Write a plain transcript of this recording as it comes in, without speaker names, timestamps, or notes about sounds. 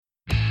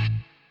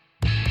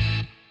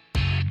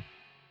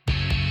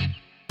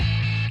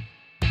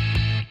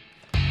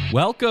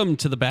Welcome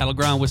to the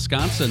Battleground,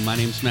 Wisconsin. My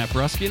name's Matt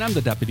Brusky, and I'm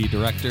the Deputy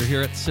Director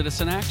here at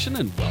Citizen Action,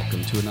 and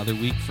welcome to another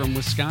week from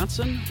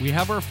Wisconsin. We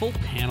have our full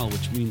panel,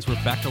 which means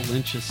Rebecca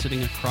Lynch is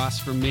sitting across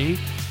from me.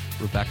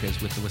 Rebecca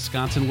is with the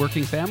Wisconsin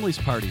Working Families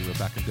Party.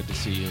 Rebecca, good to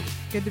see you.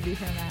 Good to be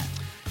here, Matt.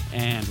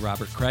 And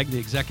Robert Craig, the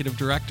Executive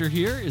Director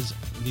here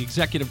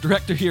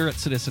at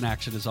Citizen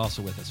Action, is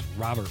also with us.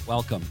 Robert,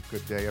 welcome.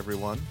 Good day,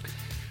 everyone.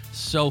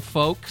 So,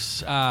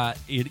 folks,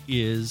 it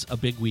is a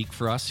big week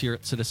for us here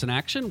at Citizen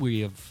Action.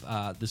 We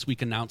have this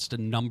week announced a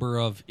number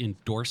of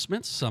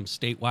endorsements, some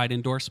statewide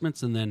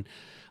endorsements, and then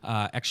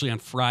actually on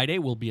Friday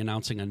we'll be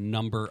announcing a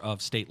number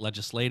of state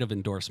legislative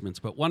endorsements.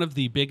 But one of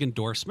the big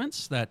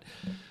endorsements that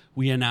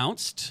we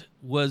announced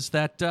was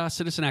that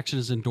Citizen Action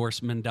has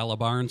endorsed Mandela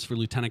Barnes for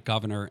Lieutenant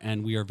Governor,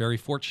 and we are very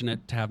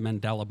fortunate to have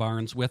Mandela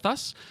Barnes with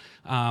us.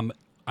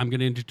 I'm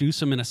going to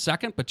introduce him in a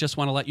second, but just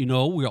want to let you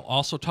know we'll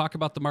also talk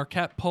about the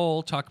Marquette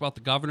poll, talk about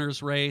the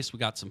governor's race. We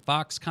got some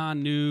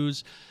Foxconn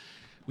news.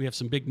 We have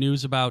some big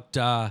news about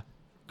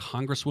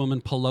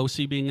Congresswoman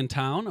Pelosi being in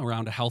town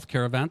around a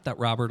healthcare event that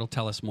Robert will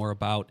tell us more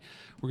about.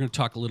 We're going to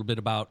talk a little bit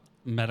about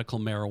medical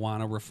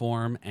marijuana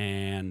reform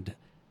and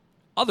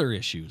other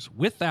issues.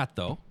 With that,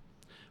 though,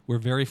 we're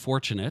very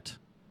fortunate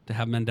to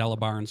have Mandela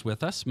Barnes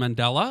with us.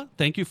 Mandela,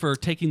 thank you for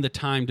taking the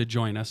time to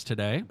join us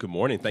today. Good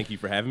morning. Thank you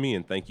for having me,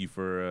 and thank you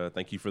for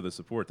the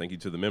support. Thank you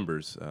to the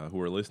members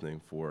who are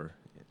listening for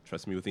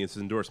trusting me with the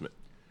endorsement.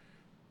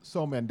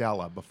 So,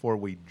 Mandela, before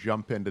we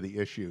jump into the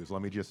issues,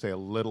 let me just say a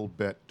little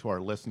bit to our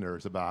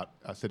listeners about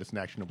Citizen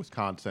Action in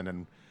Wisconsin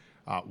and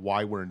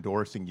why we're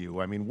endorsing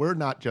you. I mean, we're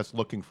not just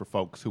looking for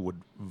folks who would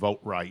vote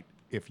right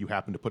if you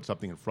happen to put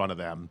something in front of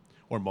them,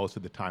 or most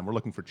of the time. We're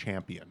looking for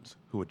champions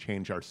who would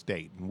change our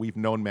state. And we've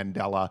known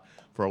Mandela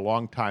for a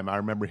long time. I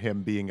remember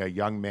him being a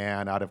young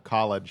man out of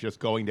college,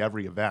 just going to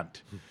every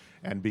event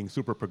and being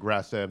super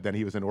progressive. Then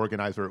he was an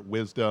organizer at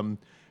Wisdom,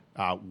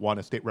 won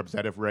a state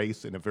representative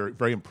race in a very,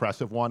 very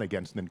impressive one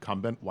against an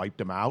incumbent, wiped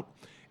him out,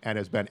 and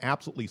has been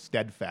absolutely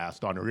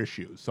steadfast on our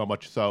issues, so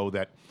much so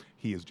that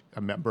he is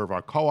a member of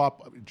our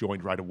co-op,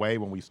 joined right away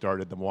when we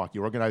started the Milwaukee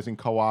Organizing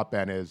Co-op,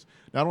 and is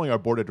not only our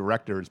board of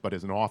directors, but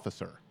is an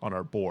officer on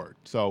our board.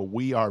 So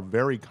we are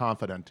very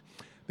confident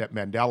that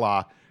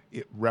Mandela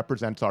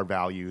represents our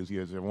values.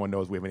 As everyone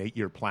knows, we have an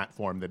 8-year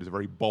platform that is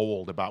very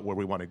bold about where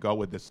we want to go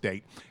with the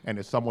state, and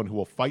is someone who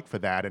will fight for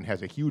that and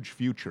has a huge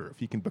future. If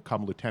he can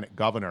become lieutenant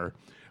governor,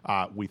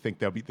 we think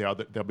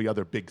there'll be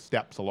other big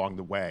steps along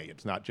the way.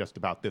 It's not just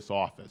about this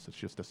office. It's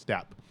just a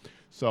step.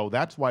 So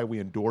that's why we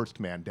endorsed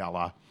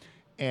Mandela.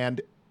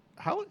 And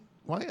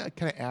why don't I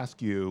kind of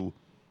ask you,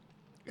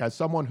 as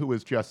someone who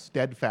is just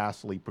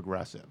steadfastly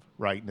progressive,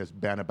 right, and has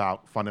been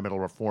about fundamental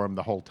reform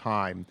the whole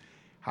time,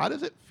 how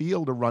does it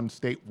feel to run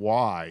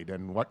statewide,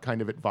 and what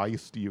kind of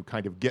advice do you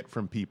kind of get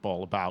from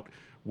people about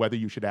whether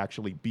you should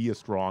actually be a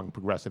strong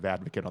progressive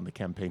advocate on the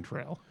campaign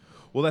trail?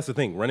 Well, that's the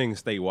thing. Running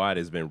statewide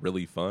has been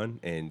really fun,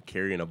 and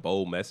carrying a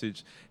bold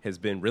message has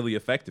been really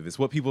effective. It's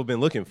what people have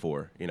been looking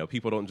for. You know,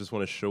 people don't just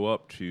want to show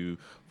up to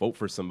vote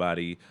for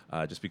somebody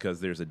just because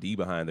there's a D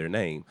behind their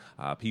name.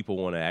 People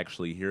want to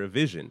actually hear a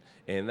vision,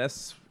 and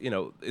that's,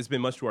 it's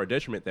been much to our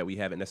detriment that we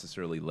haven't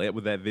necessarily led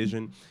with that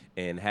vision.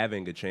 And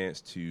having a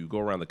chance to go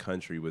around the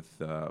country with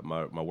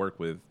my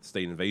work with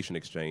State Innovation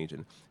Exchange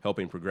and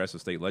helping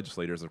progressive state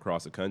legislators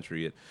across the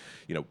country,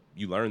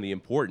 you learn the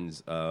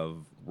importance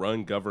of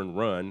run, govern,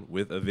 run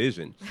with a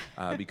vision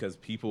because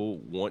people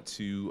want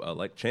to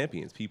elect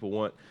champions. People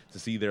want to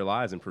see their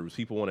lives improve.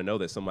 People want to know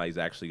that somebody's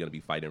actually going to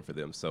be fighting for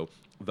them. So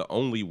the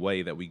only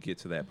way that we get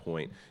to that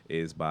point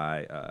is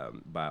by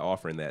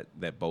offering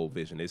that bold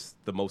vision. It's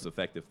the most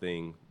effective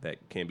thing that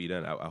can be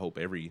done. I hope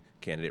every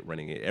candidate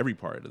running in every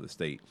part of the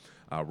state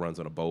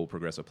runs on a bold,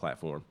 progressive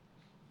platform.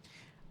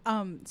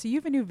 So you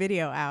have a new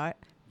video out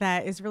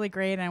that is really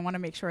great, and I want to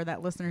make sure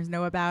that listeners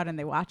know about and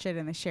they watch it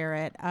and they share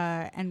it.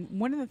 And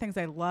one of the things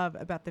I love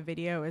about the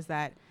video is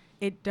that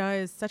it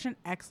does such an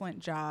excellent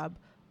job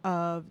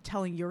of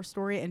telling your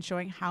story and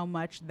showing how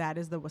much that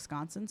is the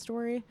Wisconsin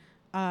story.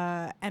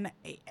 And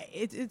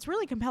it's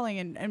really compelling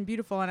and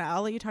beautiful, and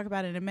I'll let you talk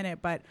about it in a minute,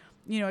 but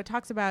it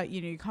talks about,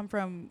 you come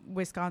from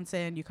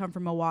Wisconsin, you come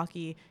from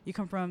Milwaukee, you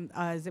come from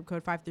zip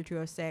code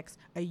 53206,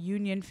 a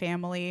union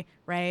family,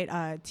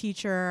 right?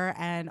 Teacher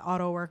and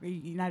auto worker,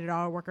 United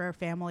Auto Worker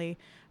family.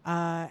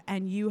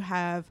 And you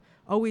have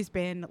always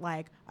been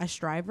like a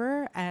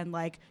striver and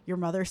like your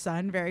mother's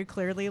son, very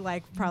clearly,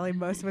 like probably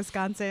most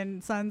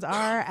Wisconsin sons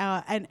are.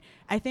 And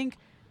I think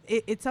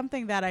it's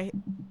something that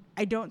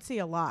I don't see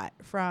a lot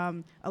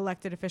from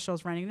elected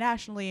officials running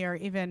nationally or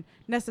even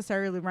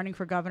necessarily running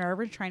for governor,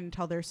 or trying to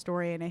tell their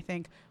story. And I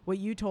think what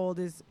you told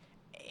is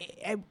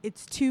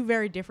it's two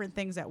very different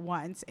things at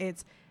once.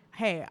 It's,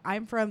 hey,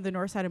 I'm from the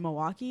north side of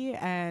Milwaukee,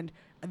 and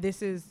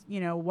this is,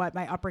 what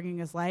my upbringing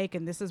is like,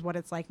 and this is what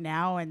it's like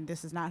now, and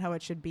this is not how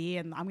it should be,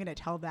 and I'm going to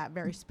tell that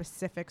very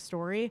specific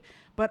story.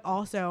 But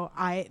also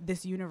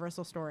this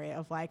universal story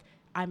of like,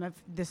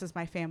 this is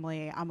my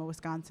family. I'm a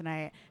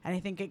Wisconsinite, and I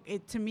think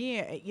it to me,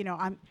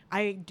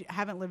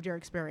 haven't lived your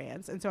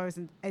experience, and so I was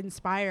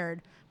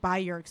inspired by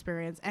your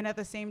experience, and at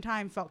the same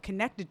time felt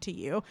connected to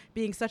you,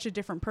 being such a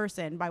different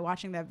person by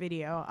watching that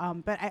video.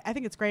 But I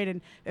think it's great,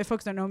 and if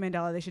folks don't know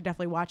Mandela, they should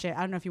definitely watch it.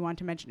 I don't know if you want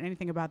to mention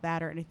anything about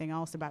that or anything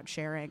else about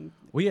sharing.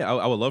 Well, yeah,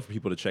 I would love for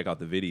people to check out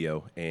the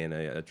video, and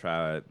I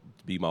try to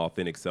be my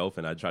authentic self,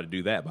 and I try to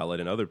do that by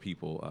letting other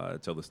people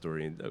tell the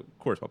story. And of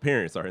course, my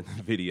parents are in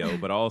the video,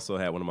 but I also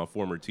had one of my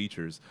former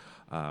teachers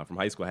from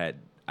high school.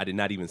 I did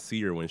not even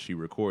see her when she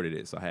recorded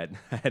it, so I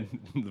had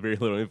very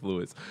little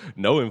influence,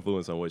 no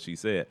influence on what she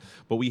said.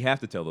 But we have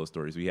to tell those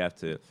stories.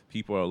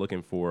 People are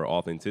looking for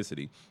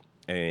authenticity,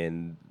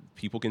 and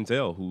people can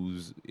tell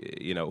who's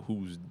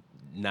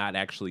not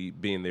actually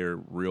being their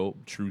real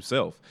true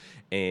self.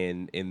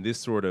 And in this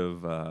sort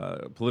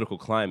of political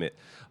climate,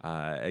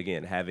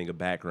 again, having a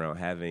background,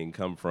 having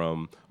come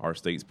from our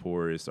state's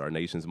poorest, our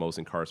nation's most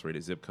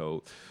incarcerated zip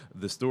code,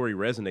 the story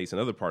resonates in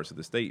other parts of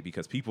the state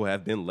because people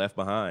have been left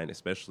behind,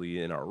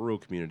 especially in our rural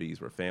communities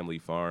where family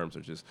farms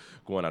are just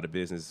going out of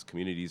business,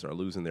 communities are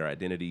losing their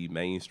identity,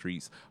 main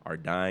streets are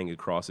dying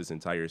across this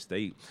entire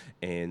state.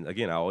 And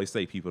again, I always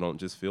say people don't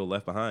just feel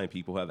left behind,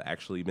 people have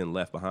actually been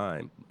left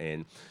behind.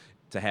 And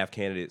to have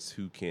candidates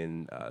who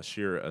can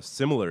share a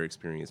similar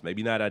experience,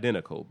 maybe not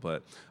identical,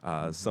 but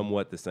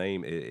somewhat the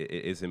same,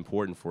 is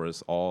important for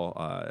us all,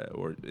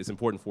 or it's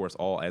important for us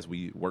all as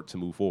we work to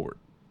move forward.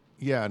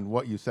 Yeah, and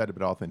what you said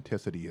about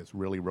authenticity is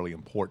really, really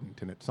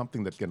important, and it's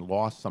something that's getting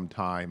lost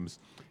sometimes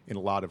in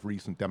a lot of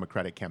recent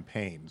Democratic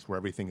campaigns where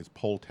everything is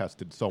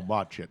poll-tested so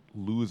much it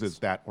loses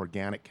that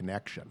organic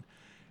connection.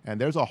 And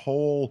there's a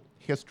whole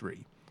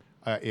history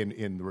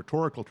in the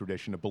rhetorical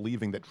tradition of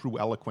believing that true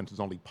eloquence is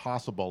only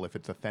possible if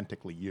it's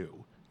authentically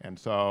you. And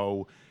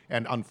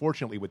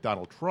unfortunately with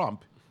Donald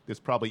Trump, this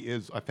probably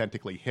is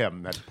authentically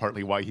him. That's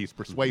partly why he's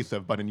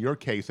persuasive. But in your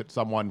case, it's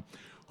someone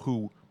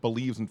who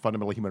believes in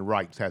fundamental human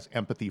rights, has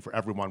empathy for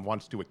everyone,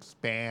 wants to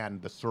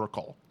expand the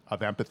circle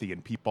of empathy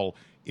in people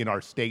in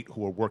our state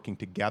who are working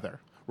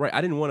together. Right.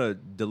 I didn't want to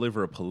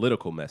deliver a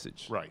political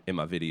message right. in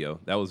my video.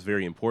 That was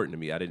very important to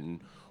me. I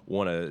didn't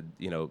want to,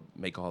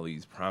 make all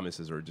these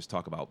promises or just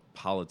talk about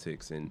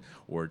politics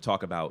or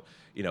talk about,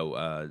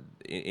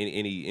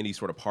 any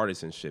sort of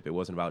partisanship. It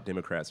wasn't about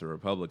Democrats or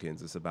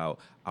Republicans. It's about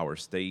our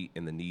state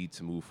and the need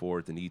to move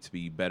forward, the need to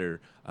be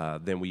better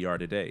than we are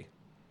today.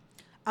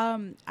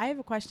 I have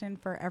a question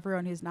for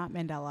everyone who's not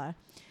Mandela.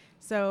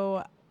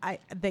 So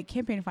the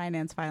campaign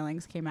finance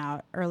filings came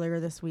out earlier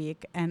this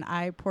week, and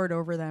I pored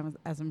over them,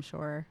 as I'm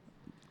sure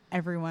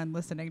everyone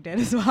listening did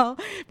as well.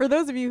 For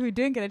those of you who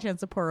didn't get a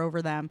chance to pore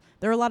over them,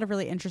 there are a lot of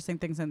really interesting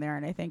things in there.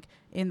 And I think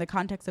in the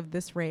context of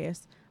this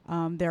race,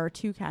 there are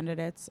two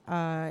candidates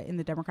in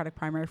the Democratic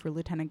primary for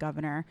lieutenant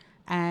governor.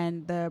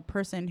 And the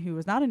person who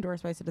was not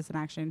endorsed by Citizen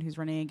Action, who's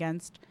running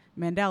against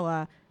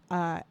Mandela,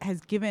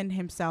 has given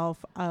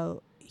himself a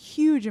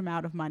huge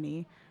amount of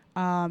money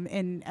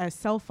in a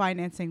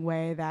self-financing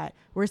way that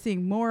we're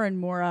seeing more and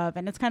more of.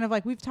 And it's kind of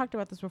like, we've talked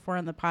about this before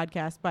on the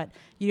podcast, but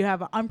you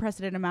have an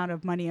unprecedented amount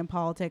of money in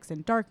politics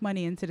and dark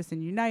money in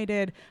Citizen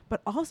United,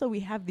 but also we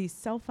have these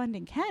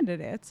self-funding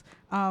candidates,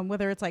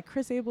 whether it's like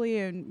Chris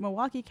Abele in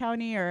Milwaukee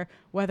County or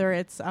whether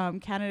it's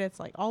candidates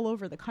like all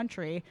over the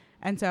country.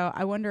 And so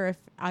I wonder if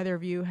either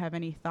of you have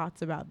any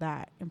thoughts about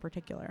that in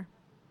particular.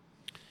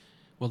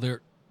 Well,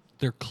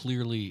 there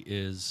clearly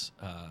is,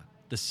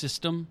 the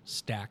system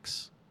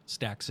stacks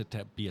it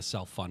to be a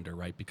self-funder,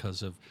 right?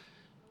 Because of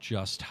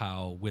just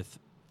how, with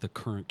the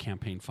current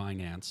campaign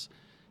finance,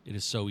 it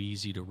is so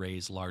easy to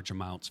raise large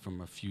amounts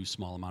from a few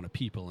small amount of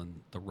people, and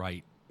the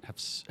right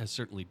has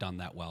certainly done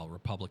that well,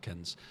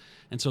 Republicans.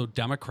 And so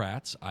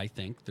Democrats, I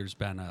think there's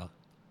been a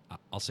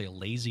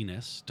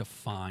laziness to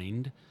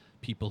find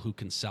people who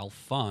can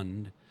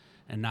self-fund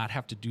and not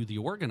have to do the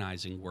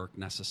organizing work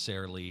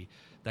necessarily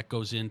that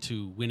goes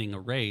into winning a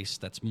race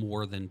that's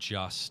more than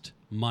just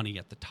money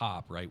at the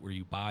top, right, where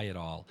you buy it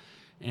all.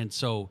 And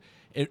so,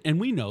 and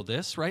we know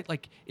this, right?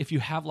 Like, if you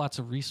have lots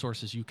of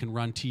resources, you can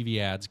run TV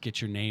ads,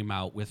 get your name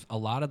out with a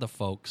lot of the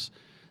folks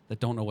that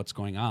don't know what's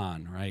going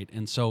on, right?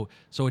 And so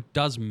it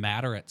does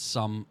matter at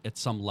some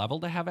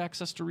level to have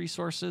access to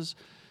resources,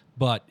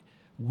 but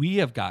we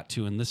have got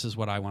to, and this is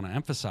what I want to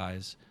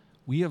emphasize,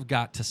 we have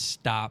got to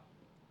stop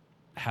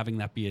having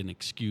that be an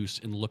excuse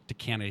and look to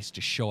candidates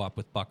to show up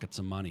with buckets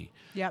of money.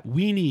 Yep.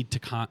 We need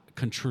to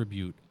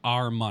contribute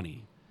our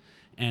money.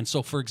 And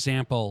so, for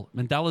example,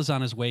 Mandela's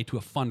on his way to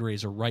a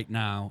fundraiser right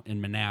now in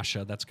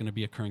Menasha. That's going to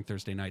be occurring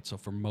Thursday night. So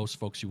for most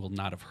folks, you will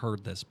not have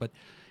heard this. But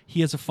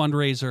he has a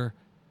fundraiser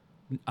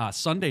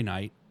Sunday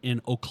night in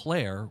Eau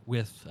Claire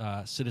with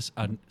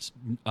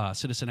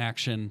Citizen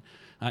Action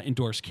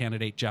endorsed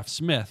candidate Jeff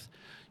Smith.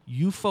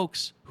 You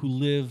folks who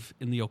live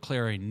in the Eau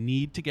Claire area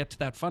need to get to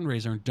that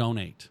fundraiser and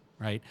donate.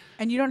 Right.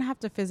 And you don't have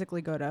to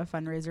physically go to a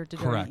fundraiser to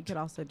donate. You could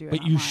also do it But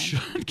online. you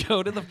should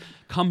go to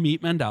come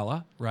meet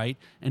Mandela, right,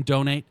 and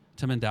donate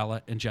to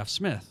Mandela and Jeff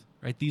Smith,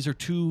 right? These are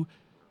two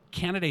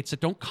candidates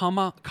that don't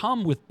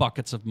come with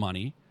buckets of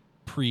money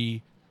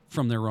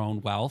from their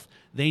own wealth.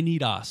 They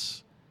need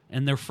us.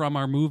 and they're from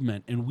our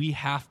movement, and we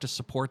have to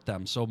support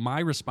them. So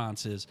my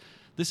response is,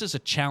 this is a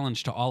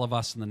challenge to all of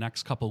us in the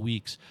next couple of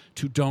weeks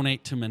to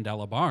donate to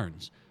Mandela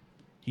Barnes.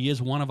 He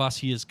is one of us.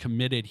 He is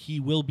committed. He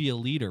will be a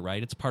leader,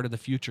 right? It's part of the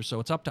future. So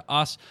it's up to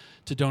us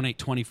to donate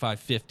 25,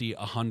 50,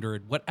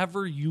 100,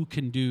 whatever you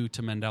can do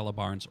to Mandela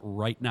Barnes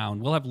right now. And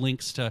we'll have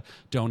links to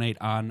donate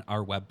on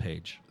our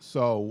webpage.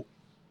 So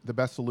the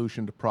best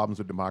solution to problems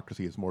of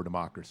democracy is more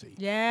democracy.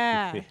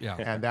 Yeah. Yeah.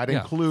 And that Yeah.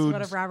 It's includes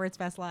one of Robert's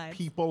best lines.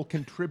 people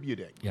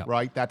contributing, Yeah.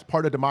 right? That's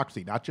part of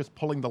democracy, not just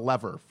pulling the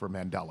lever for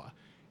Mandela.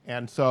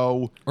 And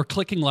so Or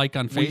clicking like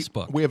on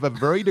Facebook. we have a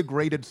very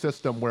degraded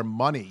system where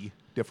money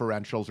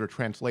differentials are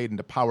translated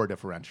into power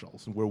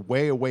differentials. And we're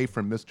way away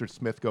from Mr.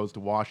 Smith goes to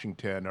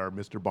Washington or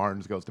Mr.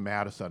 Barnes goes to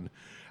Madison.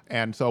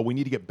 And so we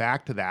need to get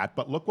back to that.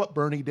 But look what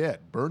Bernie did.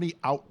 Bernie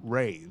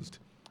outraised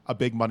a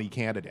big money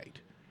candidate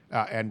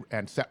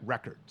and set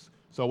records.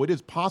 So it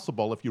is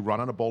possible if you run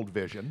on a bold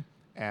vision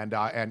and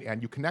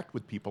you connect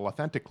with people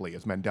authentically,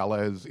 as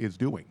Mandela is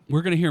doing.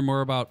 We're going to hear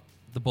more about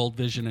the bold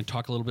vision and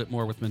talk a little bit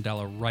more with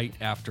Mandela right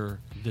after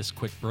this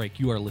quick break.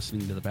 You are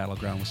listening to the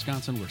Battleground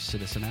Wisconsin. We're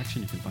Citizen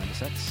Action. You can find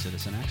us at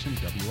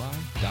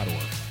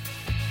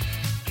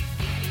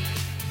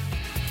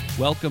citizenactionwi.org.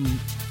 Welcome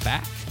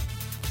back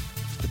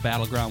to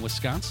Battleground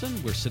Wisconsin.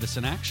 We're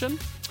Citizen Action.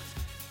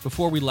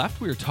 Before we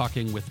left, we were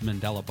talking with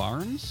Mandela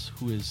Barnes,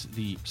 who is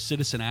the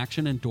Citizen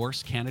Action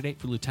endorsed candidate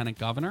for lieutenant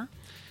governor.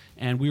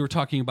 And we were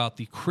talking about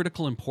the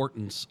critical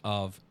importance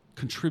of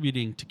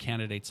contributing to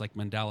candidates like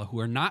Mandela who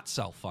are not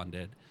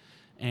self-funded,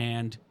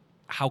 and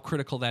how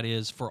critical that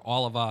is for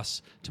all of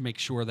us to make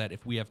sure that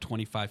if we have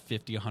 $25,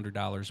 $50,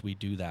 $100, we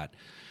do that.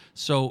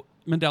 So,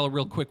 Mandela,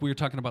 real quick, we were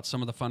talking about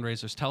some of the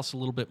fundraisers. Tell us a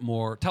little bit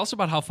more. Tell us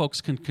about how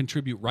folks can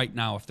contribute right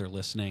now if they're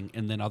listening,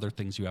 and then other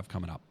things you have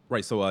coming up.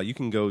 Right, so you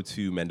can go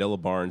to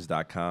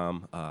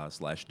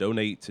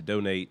mandelabarnes.com/donate to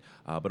donate,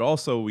 but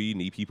also we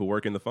need people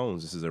working the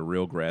phones. This is a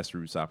real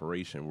grassroots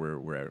operation.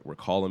 We're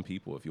calling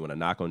people. If you want to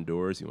knock on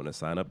doors, you want to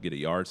sign up, get a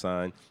yard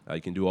sign,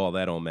 you can do all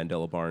that on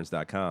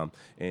mandelabarnes.com.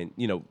 And,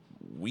 you know,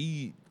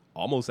 we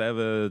almost have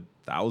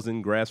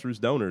 1,000 grassroots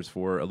donors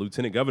for a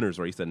lieutenant governor's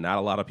race that not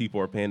a lot of people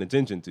are paying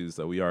attention to.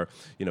 So we are,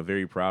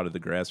 very proud of the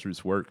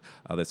grassroots work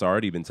that's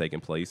already been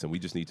taking place, and we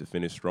just need to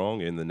finish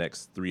strong in the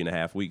next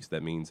 3.5 weeks.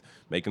 That means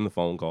making the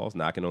phone calls,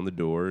 knocking on the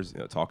doors,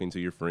 talking to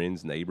your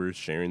friends, neighbors,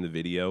 sharing the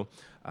video,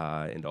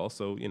 and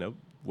also,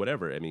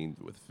 whatever. I mean,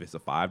 if it's a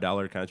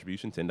 $5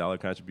 contribution, $10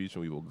 contribution,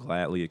 we will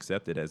gladly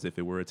accept it as if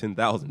it were a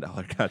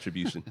 $10,000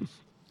 contribution.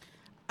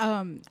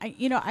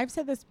 I've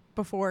said this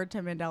before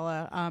to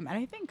Mandela, and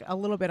I think a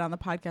little bit on the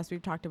podcast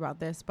we've talked about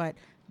this, but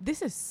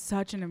this is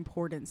such an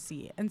important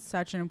seat and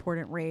such an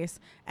important race.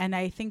 And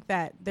I think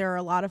that there are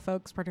a lot of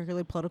folks,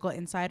 particularly political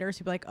insiders,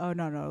 who be like, oh,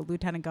 no,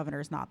 lieutenant governor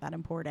is not that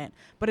important.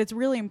 But it's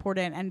really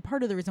important. And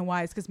part of the reason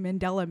why is because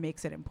Mandela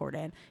makes it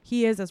important.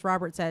 He is, as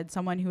Robert said,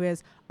 someone who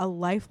is a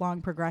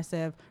lifelong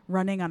progressive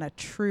running on a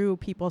true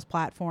people's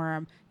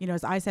platform.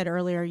 As I said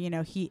earlier,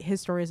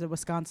 his story is a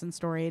Wisconsin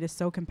story. It is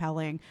so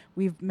compelling.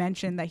 We've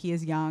mentioned that he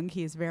is young.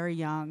 He is very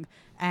young.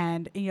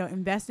 And,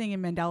 investing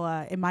in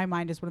Mandela, in my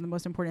mind, is one of the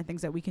most important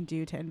things that we can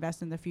do to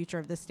invest in the future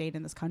of this state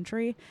and this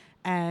country.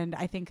 And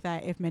I think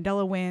that if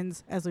Mandela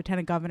wins as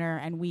lieutenant governor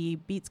and we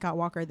beat Scott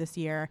Walker this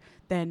year,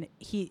 then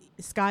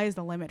sky is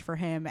the limit for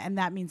him. And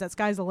that means that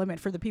sky's the limit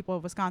for the people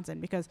of Wisconsin,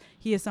 because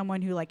he is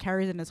someone who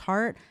carries in his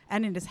heart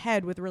and in his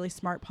head with really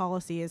smart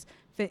policies,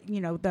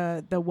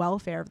 the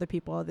welfare of the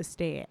people of the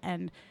state.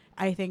 And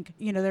I think,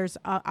 there's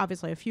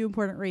obviously a few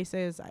important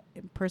races.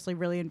 I'm personally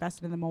really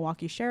invested in the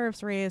Milwaukee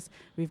Sheriff's race.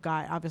 We've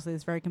got obviously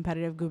this very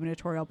competitive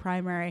gubernatorial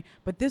primary,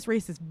 but this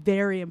race is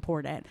very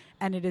important.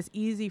 And it is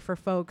easy for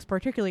folks,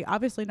 particularly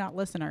obviously not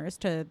listeners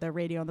to the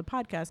radio and the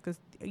podcast, because,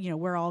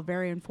 we're all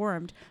very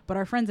informed, but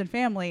our friends and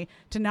family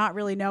to not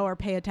really know or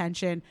pay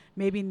attention,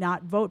 maybe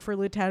not vote for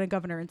lieutenant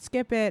governor and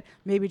skip it,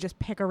 maybe just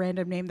pick a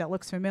random name that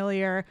looks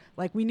familiar.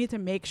 We need to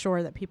make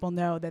sure that people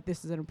know that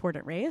this is an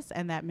important race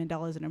and that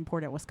Mandela is an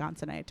important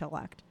Wisconsinite to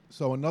elect.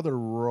 So another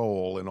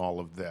role in all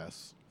of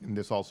this, and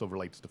this also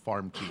relates to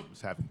farm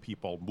teams, having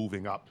people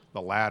moving up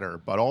the ladder,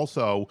 but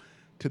also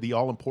to the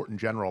all-important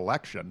general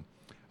election.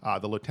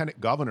 The lieutenant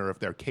governor, if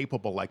they're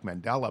capable like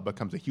Mandela,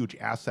 becomes a huge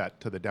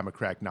asset to the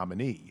Democratic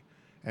nominee.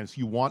 And so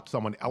you want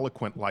someone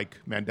eloquent like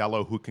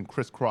Mandela who can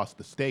crisscross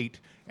the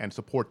state and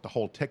support the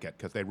whole ticket,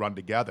 because they run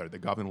together, the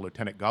governor,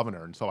 lieutenant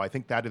governor. And so I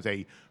think that is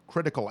a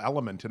critical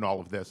element in all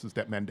of this, is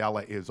that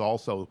Mandela is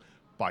also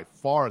by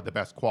far the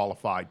best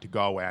qualified to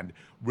go and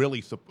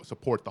really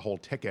support the whole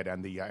ticket,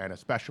 and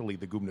especially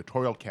the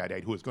gubernatorial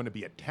candidate, who is going to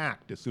be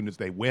attacked as soon as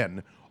they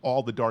win.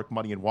 All the dark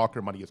money and Walker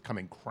money is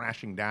coming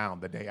crashing down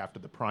the day after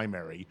the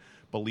primary,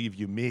 believe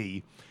you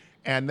me.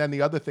 And then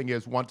the other thing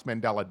is, once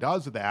Mandela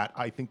does that,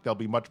 I think there'll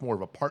be much more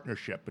of a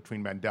partnership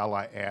between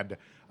Mandela and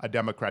a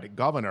Democratic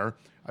governor.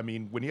 I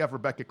mean, when you have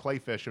Rebecca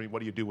Clayfish, what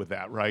do you do with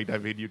that, right? I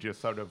mean, you just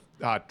sort of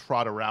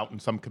trot her out in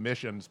some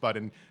commissions. But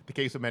in the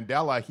case of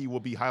Mandela, he will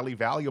be highly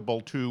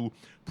valuable to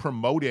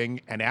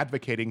promoting and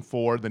advocating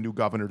for the new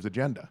governor's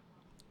agenda.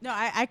 No,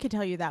 I could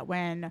tell you that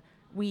when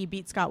we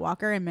beat Scott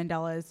Walker and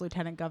Mandela is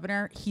lieutenant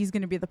governor, he's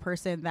going to be the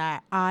person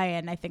that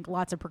and I think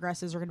lots of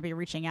progressives are going to be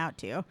reaching out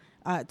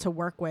to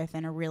work with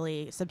in a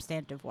really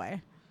substantive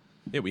way.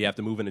 Yeah, we have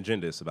to move an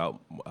agenda. It's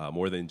about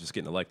more than just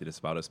getting elected. It's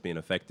about us being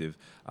effective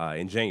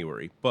in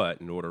January.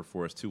 But in order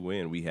for us to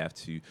win, we have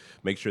to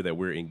make sure that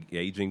we're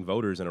engaging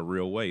voters in a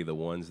real way. The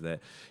ones that,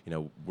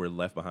 were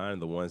left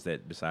behind, the ones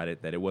that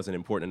decided that it wasn't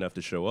important enough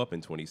to show up in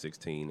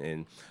 2016.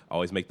 And I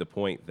always make the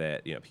point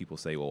that, people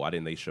say, well, why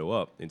didn't they show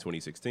up in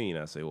 2016?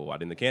 I say, well, why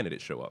didn't the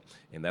candidates show up?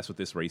 And that's what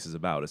this race is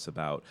about. It's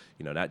about,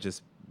 not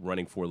just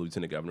running for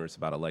lieutenant governor. It's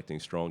about electing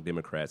strong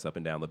Democrats up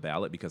and down the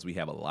ballot because we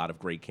have a lot of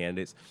great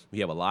candidates. We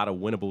have a lot of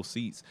winnable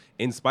seats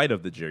in spite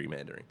of the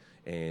gerrymandering.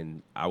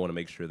 And I want to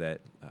make sure that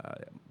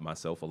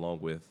myself, along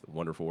with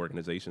wonderful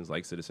organizations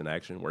like Citizen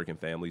Action, Working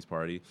Families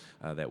Party,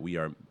 that we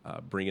are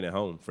bringing it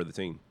home for the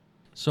team.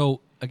 So,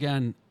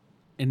 again,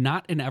 and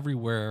not in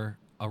everywhere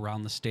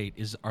around the state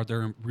are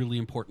there really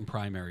important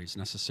primaries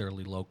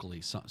necessarily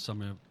locally.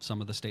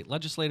 Some of the state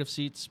legislative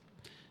seats,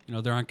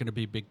 there aren't going to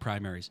be big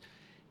primaries.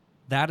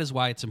 That is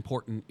why it's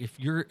important. If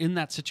you're in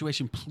that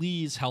situation,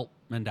 please help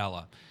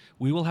Mandela.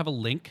 We will have a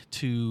link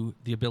to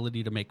the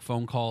ability to make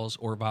phone calls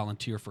or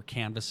volunteer for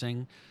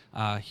canvassing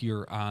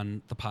here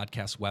on the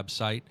podcast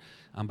website.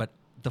 But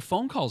the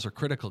phone calls are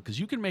critical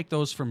because you can make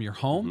those from your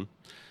home.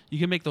 Mm-hmm. You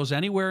can make those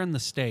anywhere in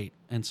the state.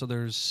 And so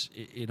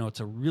it's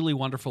a really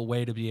wonderful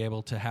way to be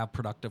able to have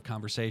productive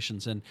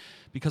conversations. And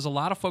because a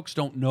lot of folks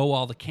don't know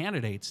all the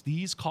candidates,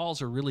 these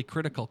calls are really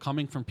critical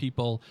coming from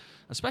people,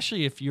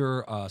 especially if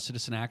you're a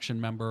Citizen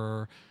Action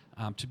member,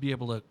 to be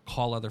able to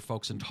call other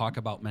folks and talk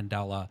about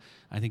Mandela,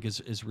 I think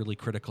is really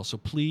critical. So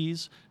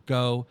please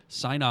go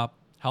sign up,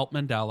 help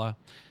Mandela.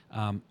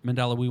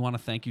 Mandela, we want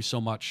to thank you so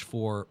much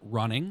for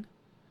running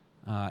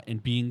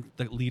and being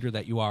the leader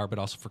that you are, but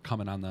also for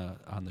coming on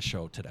the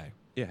show today.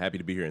 Yeah, happy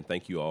to be here, and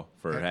thank you all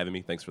for having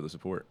me. Thanks for the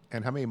support.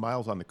 And how many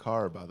miles on the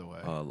car, by the way?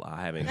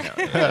 I haven't.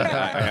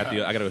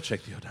 I got to go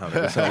check the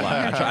odometer. It's a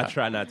lot. I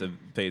try not to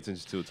pay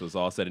attention to it until it's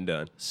all said and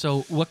done.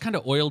 So, what kind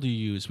of oil do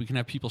you use? We can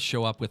have people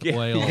show up with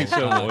oil, oil.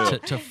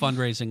 To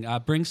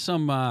fundraising. Bring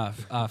some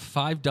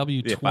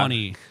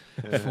 5W20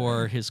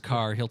 for his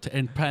car.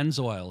 And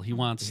Pennzoil. He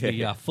wants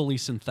the fully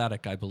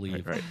synthetic, I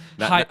believe. Right.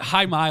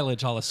 High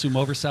mileage, I'll assume,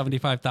 over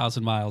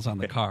 75,000 miles on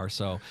the car.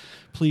 So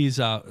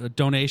please,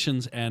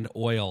 donations and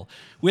oil.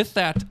 With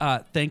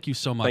that, thank you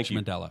so much,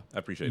 Mandela. I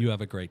appreciate it. You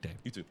have a great day.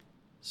 You too.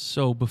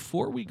 So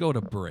before we go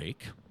to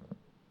break,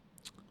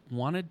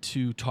 wanted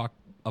to talk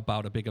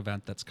about a big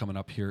event that's coming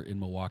up here in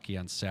Milwaukee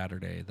on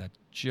Saturday that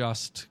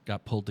just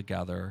got pulled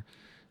together,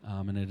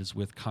 and it is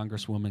with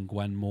Congresswoman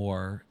Gwen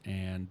Moore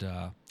and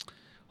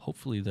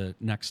hopefully the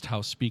next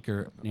House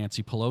Speaker,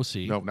 Nancy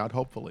Pelosi. No, not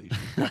hopefully.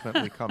 She's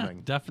definitely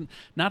coming.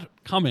 Not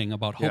coming,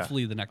 about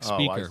hopefully the next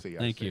speaker. I see.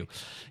 Thank you.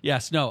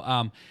 Yes,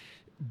 no.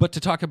 But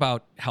to talk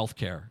about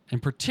healthcare, and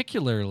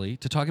particularly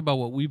to talk about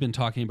what we've been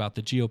talking about,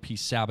 the GOP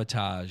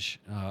sabotage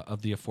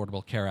of the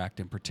Affordable Care Act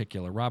in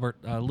particular. Robert,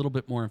 a little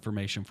bit more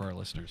information for our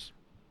listeners.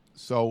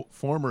 So,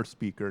 former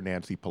Speaker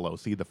Nancy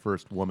Pelosi, the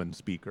first woman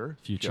speaker,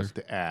 just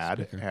to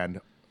add,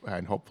 speaker.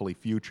 and hopefully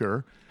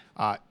future,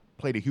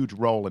 played a huge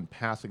role in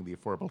passing the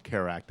Affordable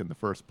Care Act in the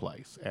first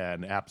place.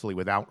 And absolutely,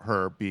 without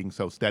her being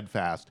so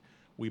steadfast,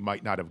 we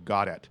might not have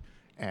got it.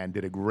 And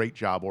did a great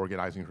job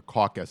organizing her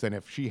caucus. And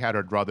if she had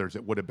her druthers,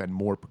 it would have been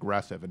more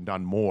progressive and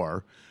done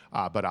more.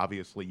 But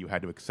obviously, you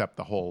had to accept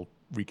the whole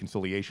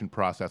reconciliation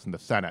process in the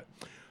Senate.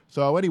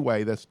 So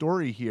anyway, the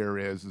story here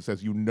is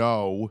as you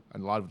know,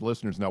 and a lot of the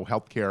listeners know,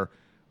 healthcare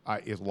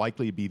is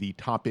likely to be the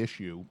top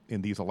issue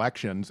in these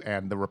elections.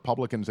 And the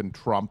Republicans and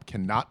Trump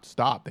cannot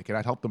stop. They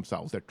cannot help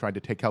themselves. They're trying to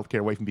take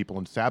healthcare away from people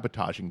and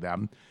sabotaging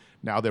them.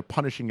 Now they're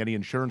punishing any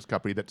insurance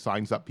company that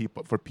signs up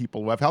for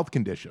people who have health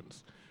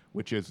conditions,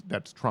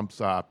 that's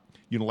Trump's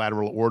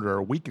unilateral order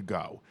a week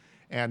ago.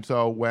 And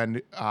so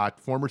when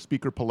former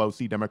Speaker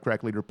Pelosi,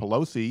 Democratic leader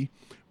Pelosi,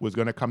 was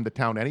going to come to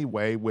town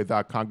anyway with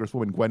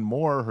Congresswoman Gwen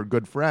Moore, her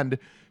good friend,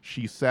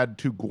 she said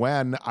to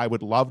Gwen, I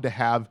would love to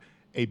have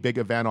a big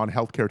event on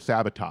healthcare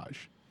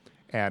sabotage.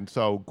 And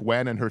so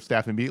Gwen and her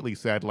staff immediately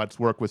said, let's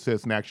work with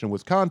Citizen Action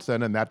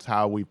Wisconsin, and that's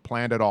how we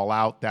planned it all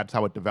out. That's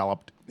how it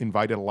developed,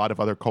 invited a lot of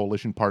other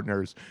coalition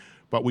partners.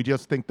 But we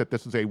just think that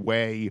this is a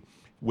way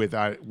with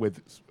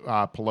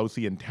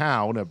Pelosi in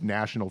town, a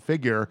national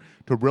figure,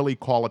 to really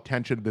call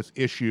attention to this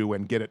issue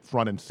and get it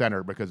front and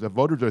center, because the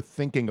voters are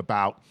thinking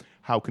about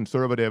how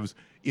conservatives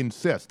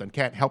insist and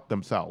can't help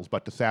themselves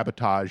but to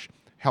sabotage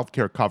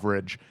healthcare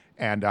coverage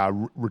and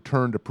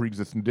return to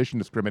pre-existing condition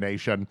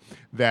discrimination,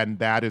 then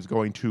that is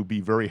going to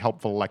be very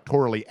helpful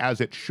electorally,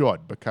 as it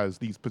should, because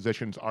these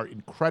positions are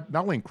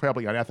not only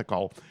incredibly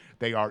unethical,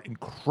 they are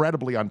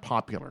incredibly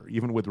unpopular,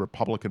 even with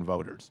Republican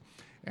voters.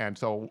 And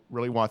so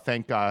really want to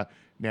thank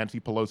Nancy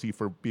Pelosi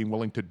for being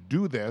willing to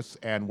do this,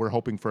 and we're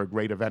hoping for a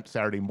great event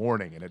Saturday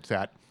morning, and it's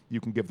at, you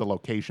can give the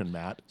location,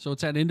 Matt. So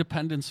it's at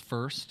Independence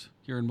First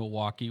here in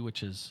Milwaukee,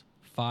 which is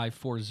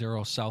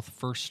 540 South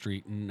 1st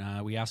Street,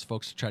 and we asked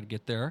folks to try to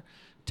get there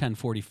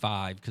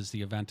 10:45 because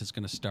the event is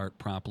going to start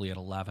promptly at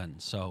 11.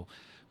 So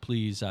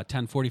please,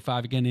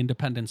 1045 again,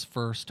 Independence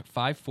First,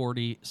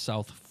 540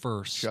 South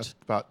First. Just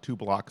about 2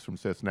 blocks from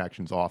Citizen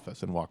Action's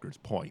office in Walker's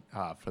Point,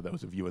 for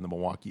those of you in the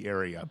Milwaukee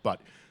area.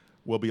 But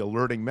we'll be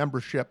alerting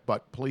membership,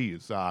 but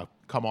please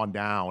come on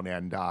down,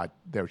 and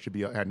there should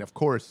be, and of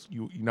course,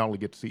 you not only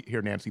get to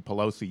hear Nancy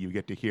Pelosi, you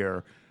get to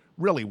hear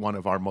really one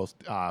of our most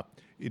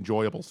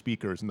enjoyable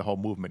speakers in the whole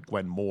movement,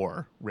 Gwen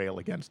Moore, rail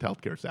against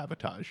healthcare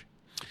sabotage.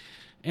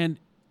 And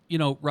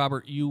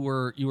Robert, you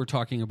were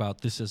talking about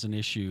this as an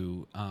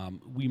issue.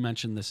 We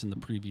mentioned this in the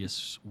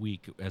previous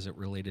week as it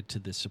related to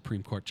the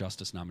Supreme Court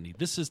justice nominee.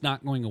 This is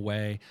not going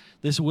away.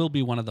 This will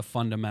be one of the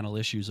fundamental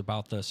issues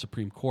about the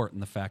Supreme Court,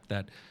 and the fact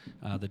that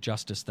the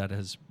justice that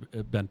has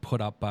been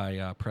put up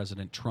by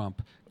President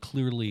Trump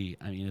clearly,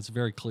 it's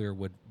very clear,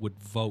 would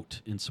vote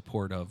in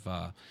support of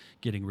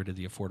getting rid of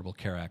the Affordable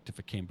Care Act if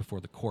it came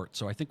before the court.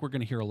 So I think we're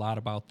going to hear a lot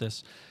about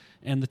this.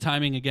 And the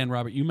timing, again,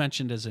 Robert, you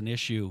mentioned as an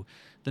issue,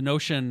 the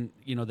notion,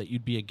 that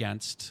you'd be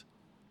against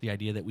the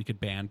idea that we could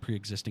ban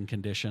pre-existing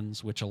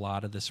conditions, which a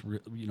lot of this,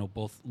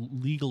 both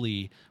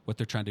legally what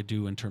they're trying to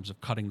do in terms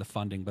of cutting the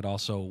funding, but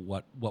also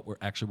what we're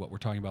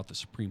talking about, the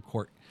Supreme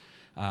Court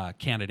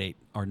candidate,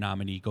 our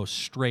nominee, goes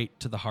straight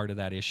to the heart of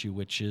that issue,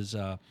 which is,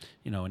 an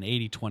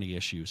 80-20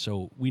 issue.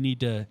 So we need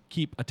to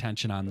keep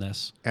attention on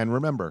this. And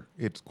remember,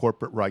 it's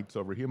corporate rights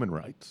over human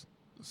rights.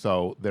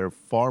 So they're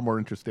far more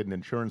interested in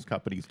insurance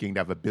companies getting to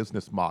have a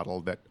business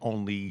model that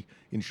only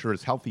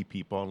insures healthy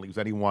people and leaves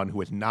anyone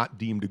who is not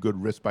deemed a good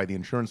risk by the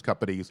insurance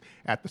companies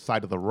at the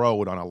side of the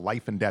road on a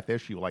life and death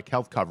issue like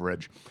health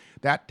coverage.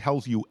 That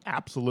tells you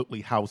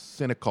absolutely how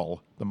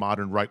cynical the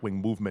modern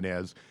right-wing movement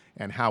is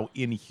and how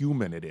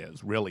inhuman it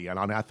is, really, and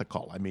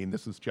unethical.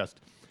 This is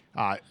just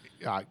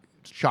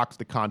shocks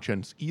the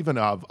conscience even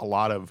of a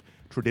lot of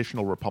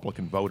traditional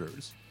Republican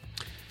voters.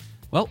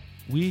 Well,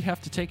 we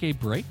have to take a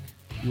break.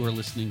 You are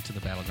listening to the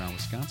Battleground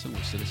Wisconsin.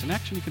 We're Citizen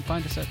Action. You can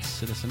find us at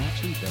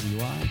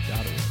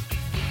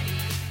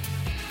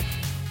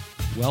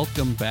citizenactionwi.org.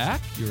 Welcome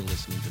back. You're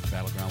listening to the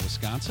Battleground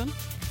Wisconsin.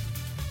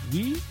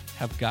 We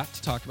have got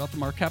to talk about the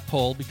Marquette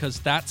poll because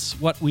that's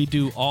what we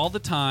do all the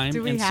time.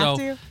 Do we have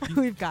to?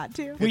 We've got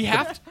to. We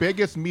have to.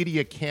 Biggest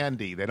media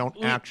candy. They don't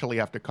actually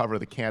have to cover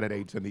the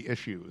candidates and the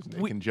issues.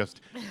 They can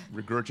just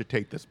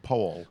regurgitate this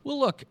poll. Well,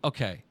 look,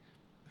 okay.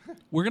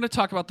 We're going to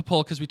talk about the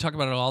poll because we talk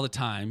about it all the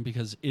time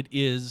because it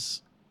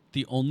is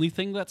the only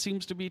thing that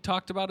seems to be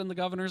talked about in the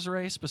governor's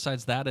race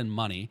besides that and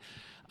money.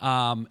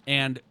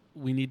 And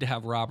we need to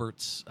have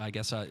Robert's, I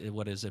guess,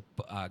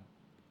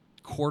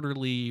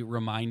 quarterly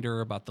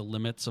reminder about the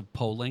limits of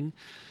polling.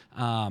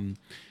 One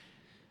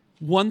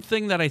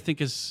thing that I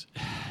think is,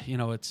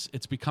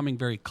 it's becoming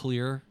very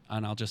clear,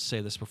 and I'll just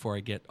say this before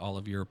I get all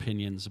of your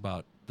opinions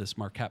about this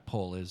Marquette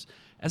poll, is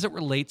as it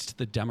relates to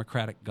the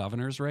Democratic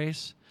governor's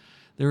race,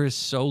 there is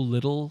so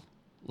little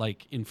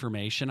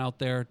information out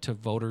there to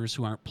voters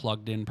who aren't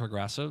plugged in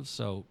progressives.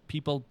 So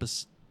people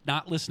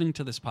not listening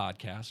to this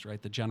podcast,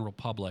 right, the general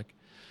public,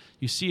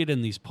 you see it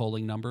in these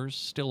polling numbers,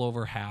 still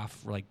over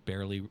half,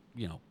 barely,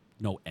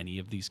 know any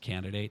of these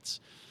candidates.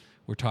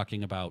 We're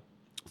talking about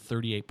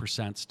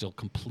 38% still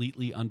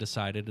completely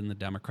undecided in the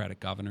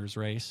Democratic governor's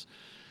race.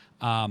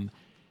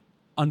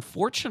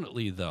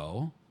 Unfortunately,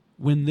 though,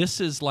 when this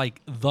is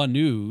the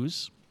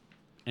news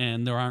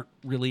and there aren't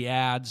really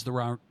ads, there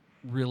aren't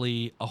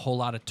really a whole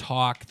lot of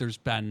talk. There's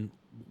been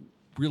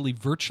really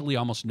virtually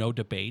almost no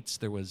debates.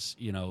 There was,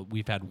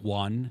 we've had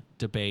one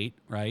debate,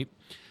 right?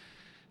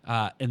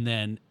 And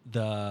then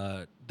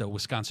the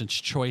Wisconsin's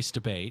Choice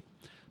debate.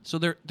 So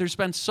there's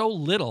been so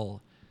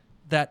little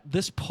that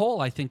this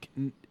poll, I think,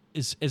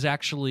 is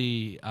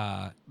actually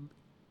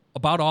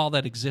about all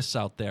that exists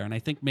out there. And I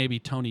think maybe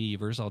Tony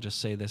Evers, I'll just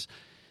say this,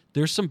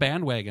 there's some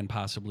bandwagon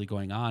possibly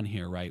going on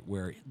here, right,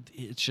 where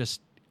it's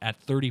just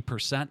at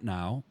 30%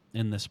 now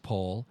in this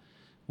poll,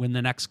 when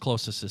the next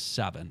closest is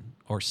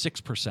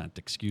 6%,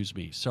 excuse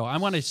me. So I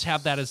want to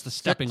have that as the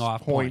stepping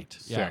off point.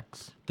 6.6. Yeah,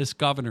 this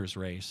governor's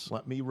race.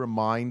 Let me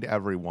remind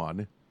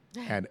everyone,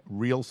 and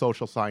real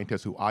social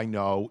scientists who I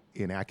know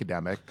in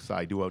academics,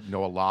 I do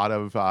know a lot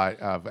of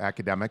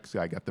academics.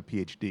 I got the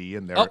PhD,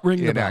 and they're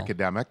in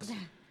academics.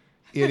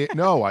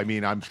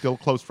 I'm still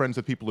close friends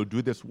with people who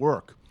do this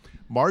work.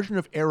 Margin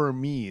of error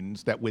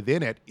means that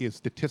within it is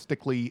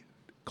statistically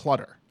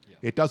clutter. Yeah.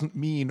 It doesn't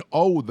mean,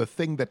 the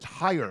thing that's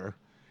higher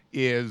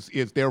is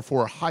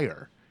therefore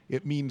higher.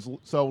 It means,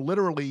 so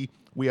literally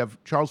we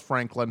have Charles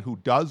Franklin, who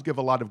does give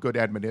a lot of good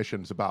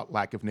admonitions about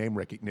lack of name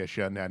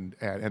recognition and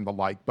the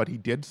like, but he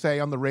did say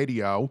on the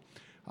radio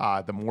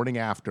the morning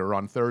after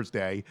on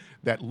Thursday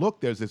that, look,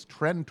 there's this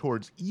trend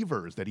towards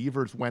Evers, that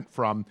Evers went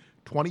from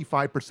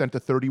 25% to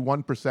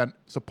 31%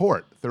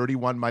 support.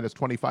 31 minus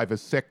 25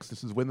 is 6.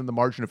 This is within the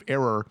margin of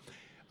error.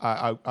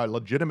 A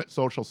legitimate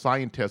social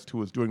scientist who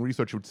was doing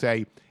research would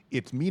say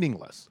it's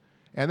meaningless.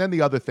 And then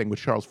the other thing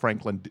which Charles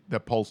Franklin, the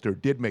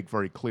pollster, did make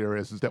very clear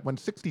is that when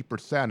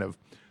 60% of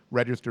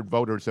registered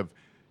voters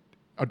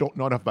don't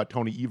know enough about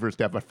Tony Evers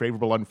to have a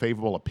favorable,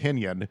 unfavorable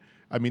opinion,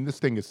 this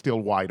thing is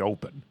still wide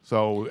open.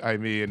 So,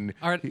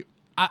 All right,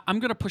 I'm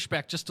going to push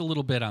back just a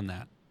little bit on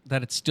that.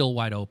 that it's still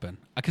wide open,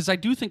 because I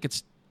do think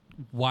it's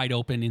wide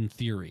open in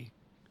theory.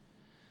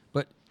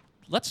 But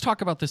let's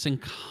talk about this in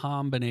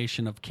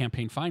combination of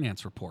campaign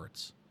finance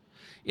reports.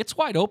 It's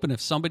wide open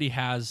if somebody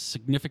has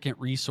significant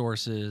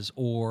resources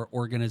or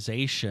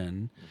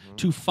organization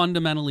to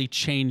fundamentally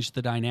change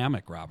the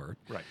dynamic, Robert.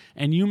 Right.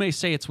 And you may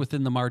say it's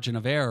within the margin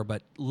of error,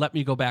 but let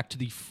me go back to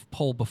the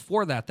poll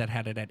before that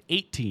had it at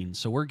 18.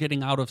 So we're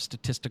getting out of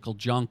statistical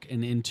junk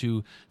and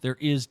into there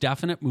is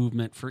definite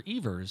movement for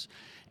Evers.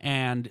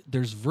 And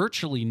there's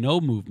virtually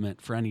no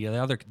movement for any of the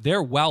other.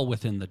 They're well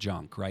within the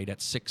junk, right, at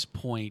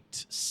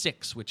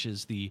 6.6, which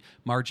is the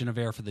margin of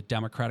error for the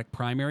Democratic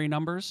primary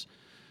numbers.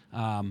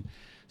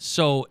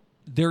 So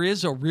there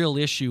is a real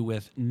issue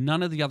with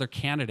none of the other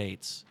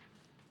candidates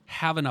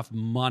have enough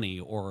money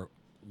or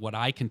what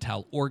I can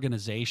tell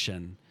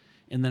organization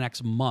in the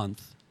next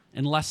month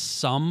unless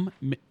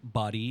something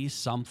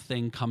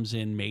comes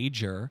in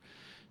major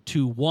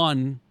to,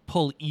 one,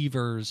 pull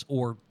Evers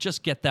or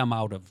just get them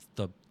out of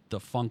the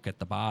funk at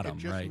the bottom.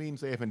 It just right? means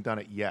they haven't done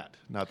it yet,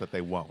 not that they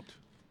won't.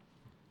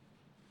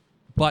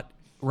 But,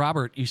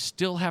 Robert, you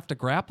still have to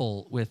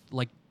grapple with,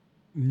 like,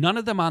 none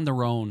of them on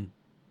their own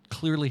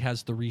clearly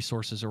has the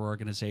resources or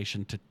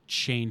organization to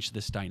change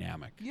this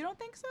dynamic. You don't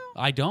think so?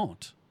 I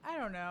don't. I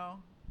don't know.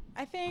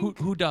 I think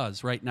Who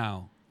does right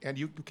now? And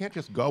you can't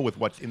just go with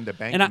what's in the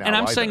bank And now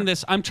I'm either. saying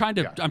this. I'm trying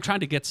to. Yeah. I'm trying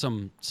to get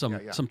some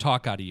Yeah.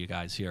 talk out of you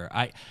guys here.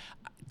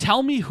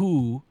 Tell me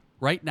who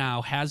right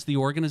now has the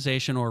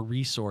organization or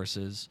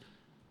resources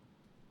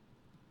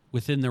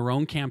within their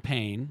own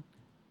campaign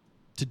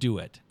to do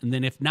it. And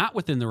then if not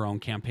within their own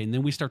campaign,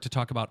 then we start to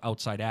talk about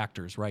outside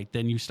actors, right?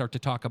 Then you start to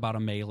talk about a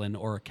Malin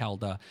or a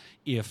Kelda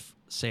if,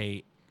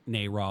 say,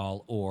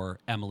 NARAL or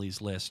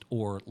Emily's List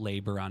or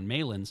Labor on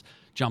Malin's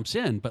jumps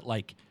in. But,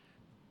 like,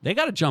 they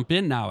got to jump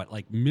in now at,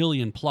 like,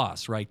 million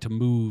plus, right, to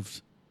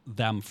move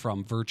them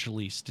from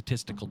virtually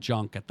statistical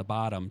junk at the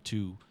bottom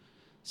to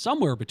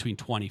somewhere between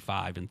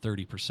 25 and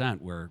 30%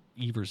 where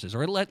Evers is.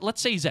 Or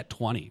let's say he's at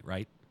 20,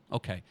 right?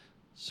 Okay.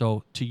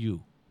 So to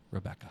you,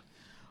 Rebecca.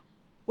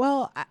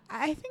 Well,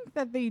 I think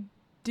that they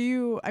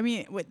do. I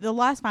mean, the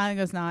last filing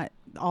was not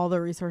all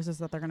the resources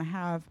that they're going to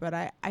have, but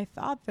I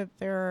thought that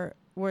there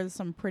was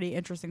some pretty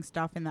interesting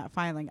stuff in that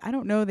filing. I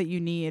don't know that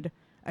you need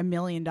 $1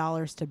 million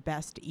to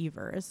best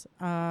Evers.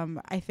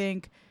 I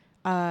think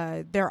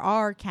there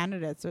are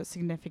candidates with a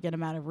significant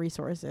amount of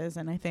resources,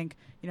 and I think,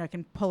 I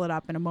can pull it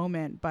up in a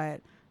moment,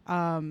 but,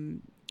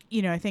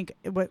 I think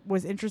what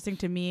was interesting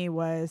to me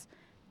was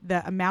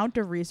the amount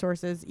of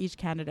resources each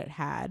candidate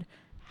had,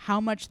 how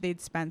much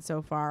they'd spent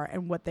so far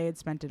and what they had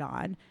spent it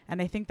on.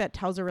 And I think that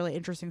tells a really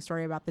interesting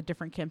story about the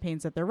different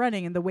campaigns that they're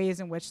running and the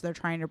ways in which they're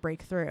trying to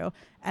break through.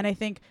 And I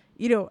think,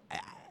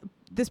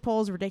 this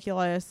poll is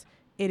ridiculous.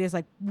 It is,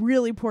 like,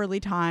 really poorly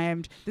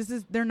timed.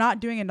 They're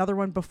not doing another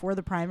one before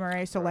the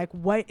primary. So, like,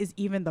 what is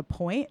even the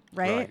point,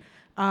 right?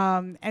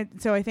 And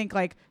so I think,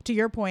 like, to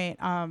your point,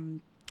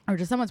 or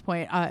to someone's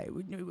point,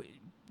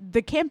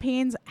 the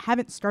campaigns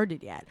haven't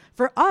started yet.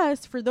 For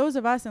us, for those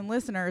of us and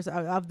listeners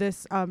of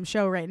this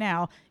show right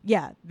now,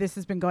 yeah, this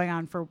has been going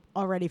on for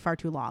already far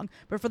too long.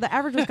 But for the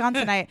average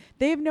Wisconsinite,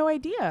 they have no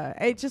idea.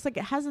 It's just like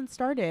it hasn't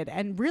started.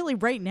 And really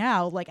right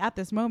now, like at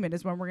this moment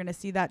is when we're going to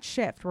see that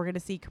shift. We're going to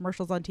see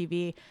commercials on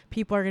TV.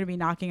 People are going to be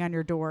knocking on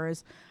your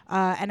doors.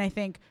 And I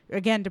think,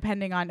 again,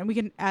 depending on,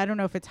 and I don't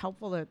know if it's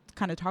helpful to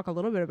kind of talk a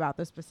little bit about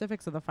the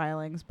specifics of the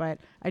filings, but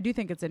I do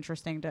think it's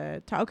interesting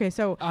to talk. Okay,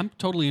 so I'm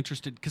totally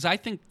interested because I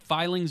think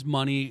filings,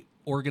 money,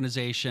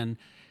 organization,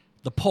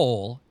 the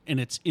poll, and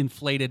its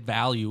inflated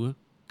value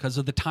because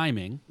of the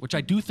timing, which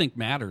I do think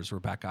matters,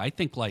 Rebecca. I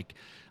think, like,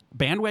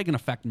 bandwagon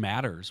effect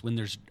matters when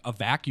there's a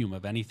vacuum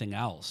of anything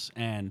else.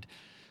 And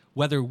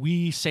whether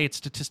we say it's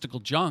statistical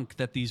junk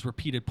that these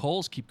repeated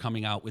polls keep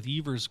coming out with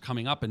Evers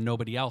coming up and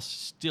nobody else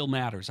still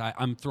matters.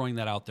 I'm throwing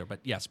that out there. But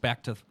yes,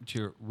 back to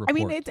your report. I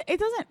mean, it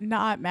doesn't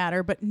not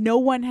matter, but no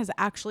one has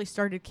actually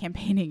started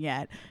campaigning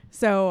yet.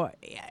 So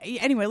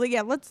anyway,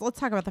 let's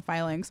talk about the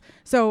filings.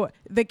 So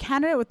the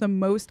candidate with the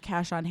most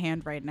cash on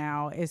hand right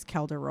now is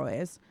Kelda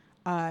Roys.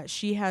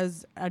 She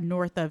has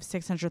north of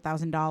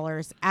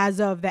 $600,000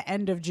 as of the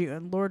end of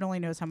June. Lord only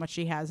knows how much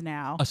she has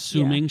now.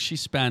 Assuming she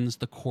spends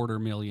the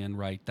 $250,000,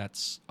 right?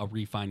 That's a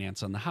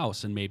refinance on the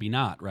house, and maybe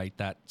not, right?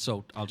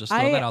 So I'll just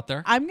throw that out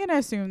there. I'm going to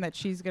assume that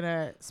she's going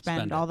to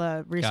spend all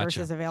the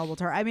resources Gotcha. available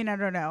to her. I mean, I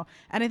don't know.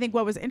 And I think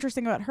what was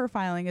interesting about her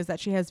filing is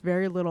that she has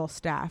very little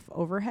staff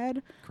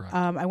overhead. Correct.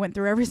 I went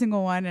through every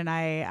single one and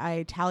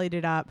I tallied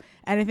it up.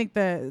 And I think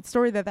the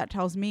story that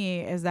tells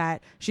me is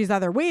that she's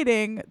either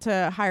waiting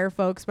to hire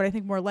folks, but I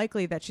think more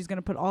likely that she's going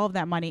to put all of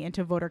that money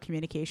into voter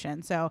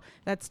communication. So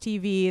that's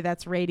TV,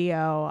 that's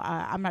radio.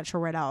 I'm not sure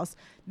what else.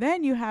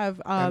 Then you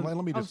have. And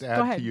let me just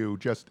add to you,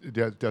 just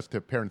to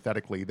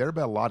parenthetically, there have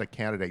been a lot of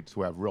candidates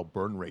who have real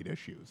burn rate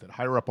issues that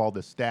hire up all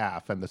the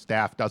staff, and the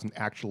staff doesn't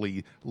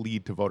actually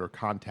lead to voter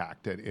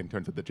contact in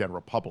terms of the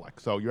general public.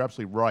 So you're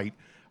absolutely right.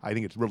 I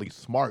think it's really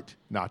smart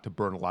not to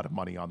burn a lot of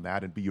money on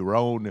that and be your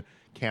own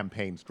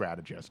campaign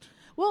strategist.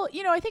 Well,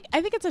 I think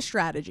it's a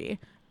strategy,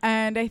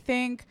 and I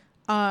think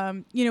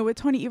With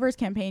Tony Evers'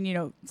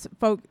 campaign,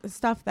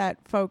 stuff that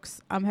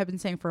folks have been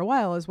saying for a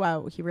while as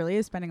well. He really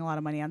is spending a lot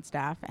of money on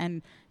staff,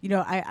 and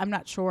I'm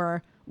not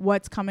sure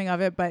what's coming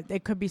of it, but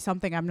it could be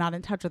something. I'm not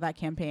in touch with that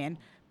campaign,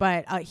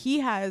 but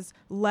he has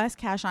less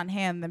cash on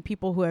hand than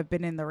people who have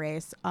been in the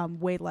race,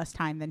 way less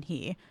time than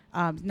he.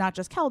 Not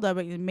just Kelda,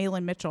 but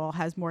Malin Mitchell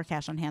has more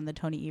cash on hand than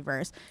Tony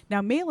Evers.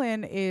 Now,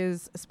 Malin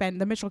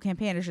the Mitchell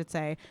campaign, I should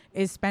say,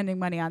 is spending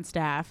money on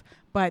staff,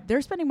 but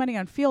they're spending money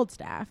on field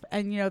staff.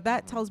 And,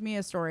 that tells me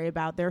a story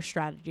about their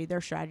strategy.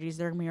 Their strategies,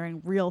 they're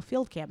mirroring real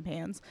field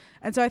campaigns.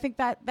 And so I think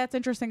that's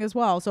interesting as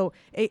well. So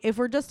if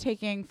we're just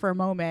taking for a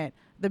moment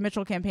the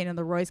Mitchell campaign and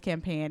the Royce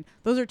campaign,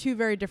 those are two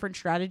very different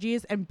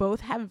strategies, and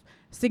both have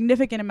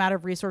significant amount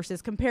of resources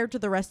compared to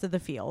the rest of the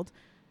field.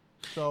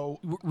 So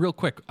real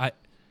quick,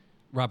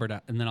 Robert,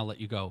 and then I'll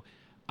let you go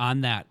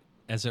on that.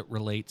 As it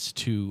relates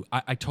to,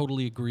 I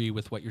totally agree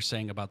with what you're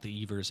saying about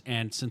the Evers.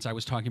 And since I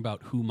was talking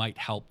about who might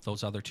help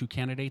those other two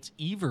candidates,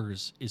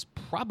 Evers is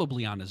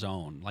probably on his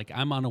own. Like,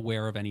 I'm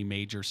unaware of any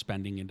major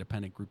spending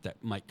independent group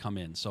that might come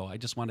in. So I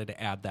just wanted to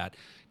add that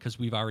because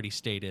we've already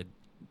stated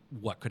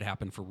what could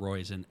happen for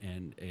Royce and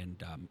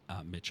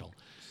Mitchell.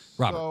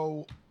 Robert.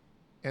 So,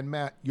 and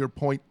Matt, your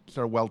points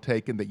are well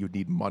taken that you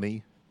need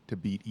money to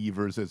beat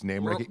Evers'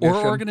 name recognition.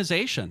 Or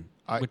organization,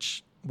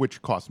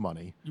 which costs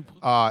money.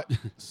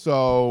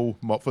 So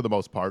for the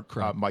most part,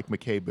 Correct. Mike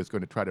McCabe is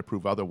going to try to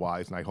prove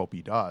otherwise, and I hope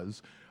he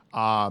does,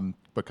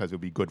 because it'll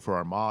be good for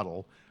our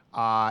model.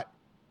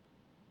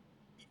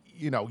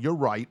 You're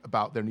right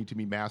about there need to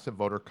be massive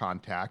voter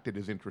contact. It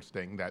is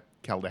interesting that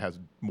Kelda has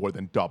more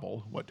than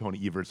double what Tony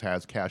Evers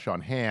has cash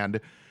on hand.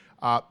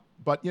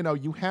 But,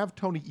 you have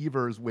Tony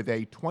Evers with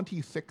a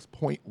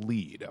 26-point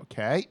lead,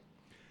 okay?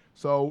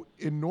 So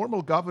in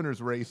normal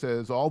governor's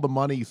races, all the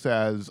money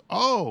says,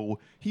 oh,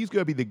 he's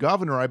going to be the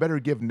governor. I better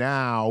give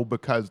now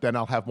because then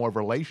I'll have more of a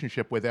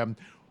relationship with him.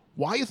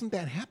 Why isn't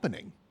that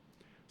happening?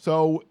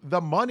 So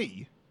the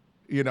money,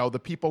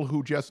 the people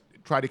who just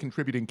try to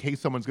contribute in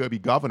case someone's going to be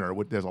governor,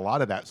 there's a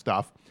lot of that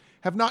stuff,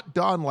 have not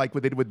done like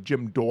what they did with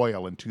Jim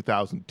Doyle in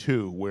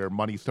 2002, where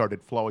money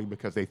started flowing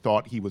because they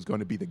thought he was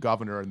going to be the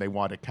governor and they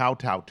wanted to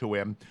kowtow to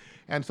him.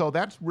 And so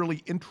that's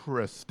really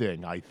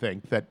interesting, I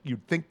think, that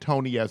you'd think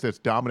Tony, as this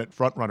dominant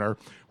frontrunner,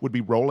 would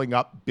be rolling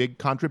up big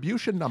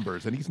contribution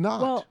numbers, and he's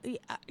not. Well,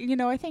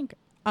 I think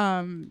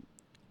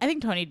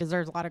Tony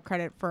deserves a lot of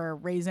credit for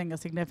raising a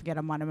significant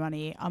amount of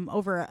money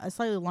over a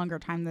slightly longer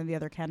time than the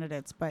other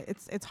candidates, but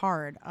it's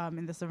hard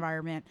in this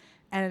environment.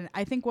 And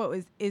I think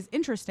what is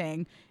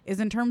interesting is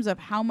in terms of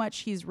how much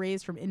he's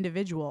raised from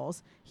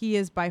individuals, he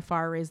is by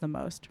far raised the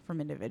most from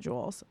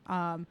individuals.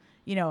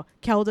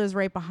 Kelda's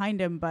right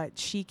behind him, but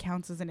she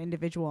counts as an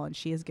individual, and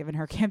she has given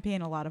her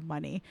campaign a lot of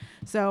money.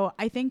 So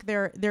I think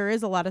there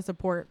is a lot of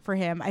support for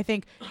him. I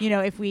think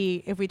if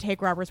we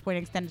take Robert's point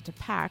and extend it to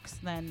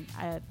PACs, then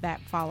that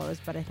follows.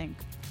 But I think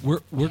we're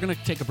going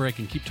to take a break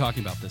and keep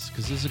talking about this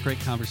because this is a great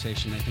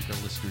conversation. I think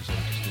our listeners are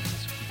interested in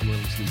this. You are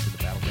listening to the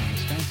Battleground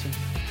Wisconsin.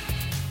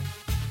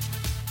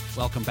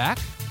 Welcome back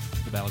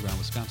to the Battleground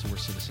Wisconsin. We're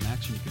Citizen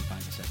Action. You can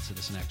find us at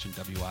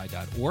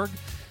citizenactionwi.org.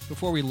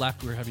 Before we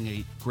left, we were having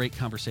a great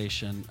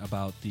conversation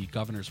about the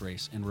governor's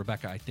race. And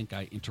Rebecca, I think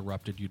I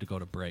interrupted you to go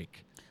to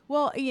break.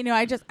 Well,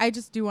 I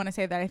just do want to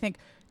say that I think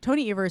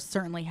Tony Evers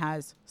certainly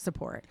has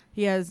support.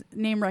 He has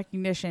name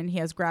recognition. He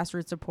has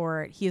grassroots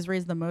support. He has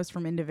raised the most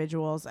from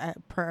individuals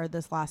per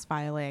this last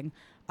filing.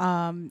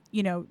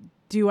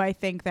 Do I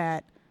think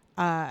that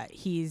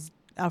he's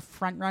a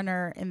front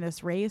runner in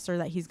this race or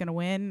that he's going to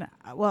win?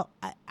 Well,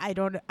 I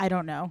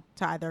don't know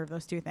to either of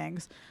those two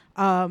things.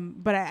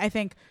 But I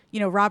think,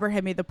 Robert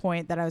had made the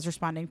point that I was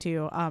responding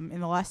to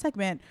in the last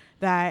segment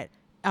that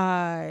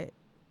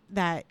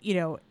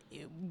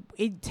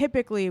it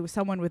typically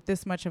someone with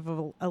this much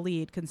of a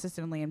lead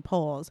consistently in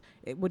polls,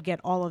 it would get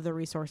all of the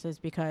resources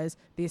because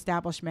the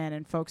establishment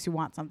and folks who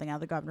want something out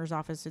of the governor's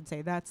office would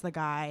say, that's the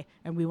guy,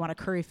 and we want to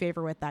curry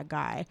favor with that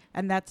guy.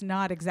 And that's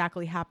not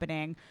exactly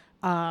happening.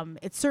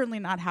 It's certainly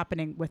not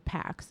happening with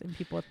PACs and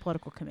people with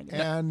political committees.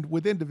 And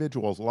with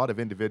individuals, a lot of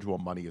individual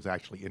money is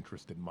actually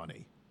interested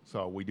money.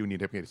 So we do need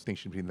to make a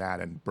distinction between that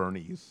and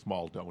Bernie's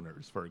small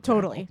donors, for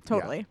example.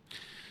 Totally. Yeah.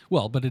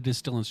 Well, but it is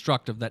still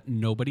instructive that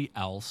nobody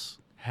else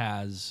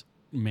has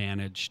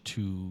managed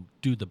to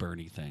do the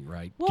Bernie thing,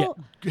 right? Well,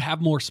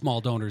 have more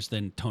small donors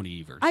than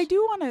Tony Evers. I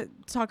do want to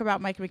talk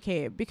about Mike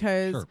McCabe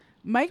because Sure.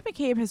 Mike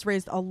McCabe has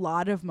raised a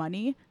lot of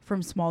money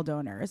from small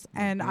donors.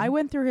 And I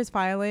went through his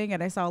filing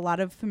and I saw a lot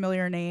of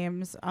familiar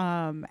names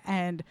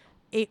and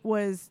it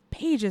was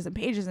pages and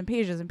pages and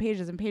pages and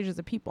pages and pages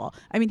of people.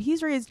 I mean,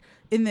 he's raised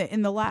in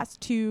the last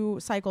two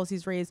cycles,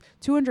 he's raised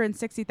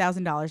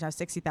 $260,000. Now,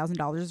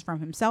 $60,000 is from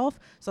himself.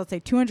 So let's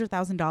say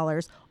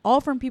 $200,000, all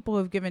from people who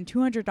have given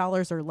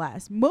 $200 or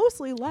less,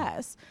 mostly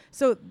less.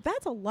 So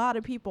that's a lot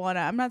of people. And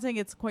I'm not saying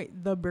it's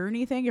quite the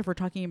Bernie thing if we're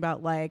talking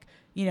about like,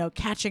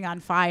 catching on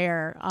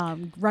fire,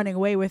 running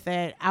away with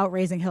it,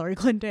 outraising Hillary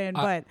Clinton.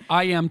 But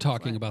I am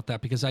talking about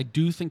that because I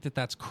do think that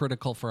that's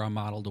critical for our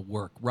model to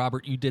work.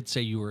 Robert, you did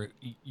say you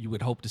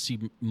would hope to see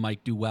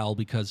Mike do well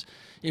because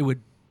it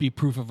would be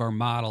proof of our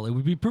model. It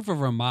would be proof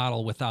of our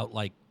model without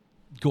like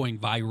going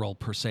viral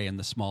per se in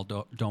the small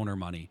donor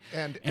money.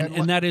 And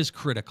that is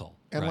critical.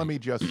 And right? let me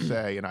just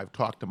say, and I've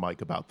talked to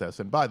Mike about this,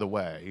 and by the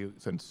way,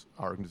 since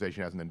our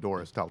organization hasn't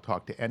endorsed, I'll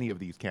talk to any of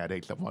these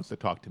candidates that wants to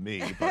talk to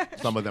me, but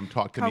some of them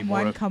talk to me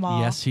more. Come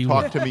all. Yes, he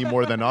talk will. to me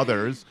more than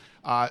others.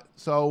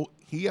 So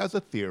he has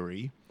a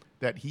theory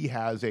that he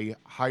has a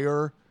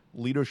higher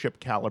leadership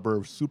caliber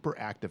of super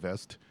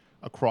activist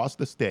across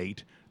the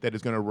state that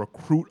is going to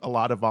recruit a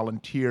lot of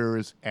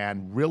volunteers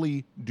and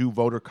really do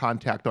voter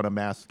contact on a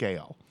mass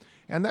scale.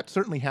 And that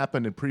certainly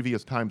happened in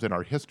previous times in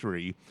our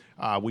history.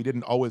 We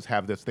didn't always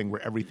have this thing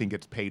where everything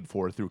gets paid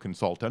for through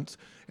consultants.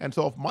 And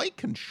so if Mike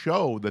can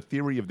show the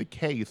theory of the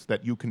case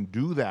that you can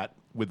do that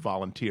with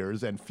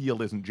volunteers and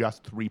field isn't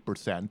just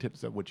 3%,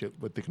 it's,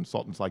 what the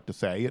consultants like to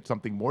say, it's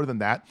something more than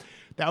that,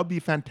 that would be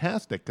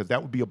fantastic because that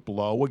would be a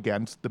blow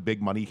against the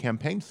big money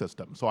campaign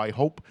system. So I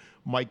hope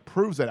Mike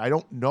proves it. I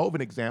don't know of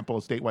an example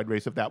of statewide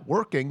race of that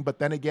working, but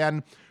then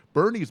again,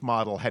 Bernie's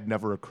model had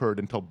never occurred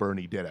until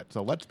Bernie did it.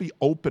 So let's be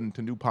open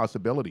to new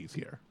possibilities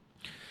here.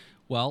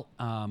 Well,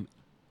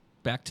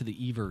 back to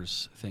the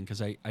Evers thing,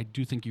 because I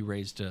do think you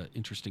raised an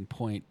interesting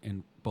point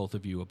in both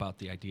of you about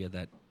the idea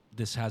that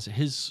this has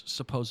his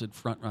supposed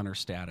front-runner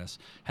status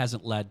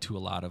hasn't led to a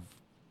lot of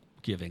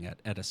giving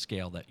at a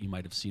scale that you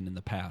might have seen in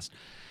the past.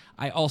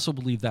 I also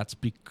believe that's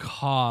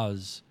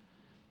because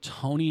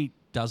Tony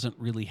doesn't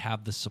really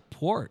have the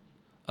support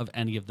of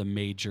any of the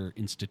major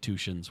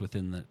institutions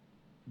within the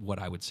what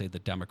I would say the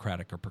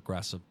Democratic or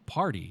Progressive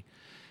Party.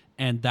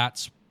 And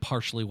that's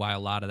partially why a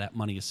lot of that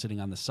money is sitting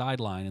on the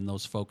sideline, and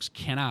those folks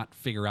cannot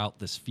figure out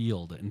this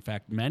field. In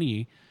fact,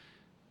 many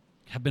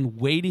have been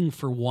waiting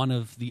for one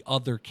of the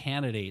other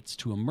candidates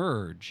to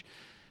emerge.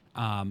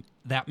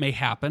 That may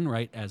happen,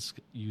 right? As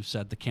you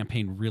said, the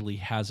campaign really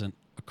hasn't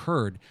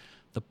occurred.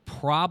 The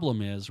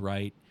problem is,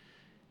 right,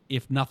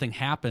 if nothing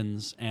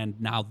happens,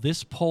 and now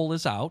this poll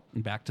is out,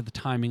 and back to the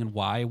timing and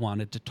why I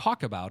wanted to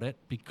talk about it,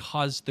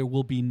 because there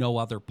will be no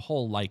other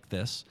poll like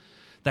this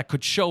that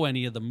could show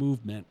any of the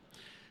movement.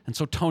 And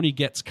so Tony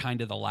gets kind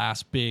of the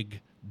last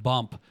big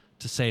bump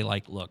to say,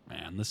 like, look,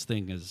 man, this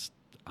thing is,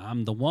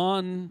 I'm the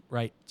one,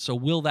 right? So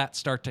will that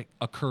start to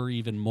occur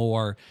even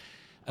more,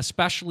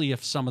 especially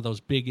if some of those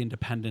big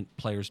independent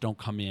players don't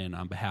come in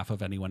on behalf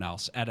of anyone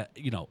else at a,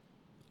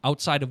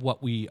 outside of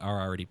what we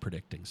are already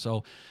predicting.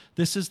 So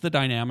this is the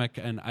dynamic,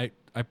 and I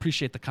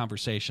appreciate the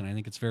conversation. I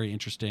think it's very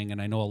interesting,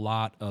 and I know a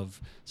lot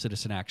of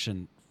citizen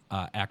action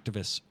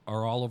activists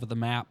are all over the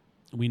map.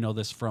 We know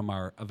this from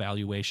our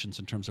evaluations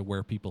in terms of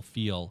where people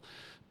feel,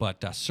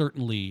 but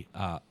certainly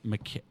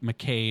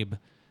McCabe,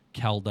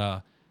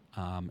 Kelda,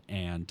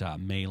 and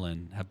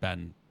Malin have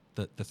been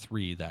the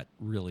three that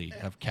really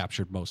have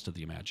captured most of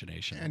the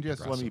imagination. And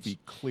just let me be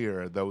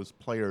clear, those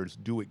players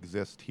do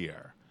exist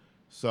here.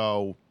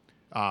 So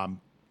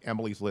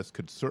Emily's List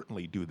could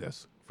certainly do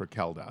this for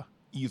Kelda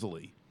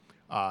easily.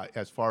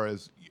 As far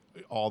as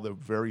all the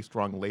very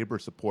strong labor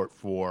support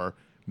for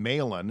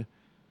Malin,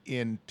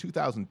 in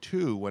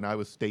 2002, when I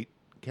was state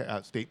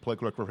political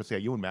director for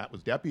CIU and Matt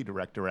was deputy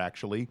director,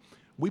 actually,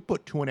 we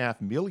put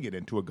 $2.5 million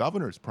into a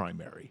governor's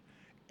primary,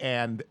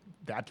 and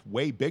that's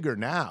way bigger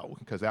now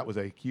because it was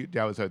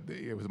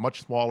a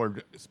much smaller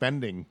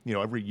spending.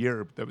 Every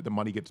year the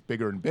money gets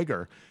bigger and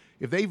bigger.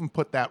 If they even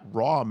put that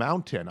raw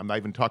amount in, I'm not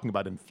even talking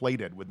about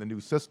inflated with the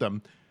new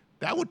system,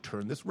 that would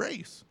turn this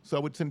race.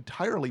 So it's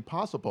entirely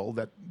possible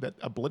that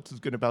a blitz is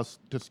going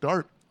to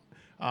start.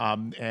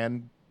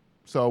 And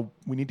so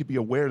we need to be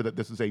aware that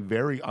this is a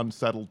very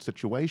unsettled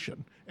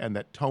situation and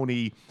that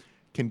Tony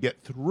can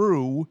get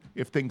through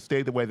if things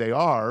stay the way they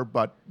are.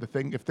 But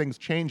if things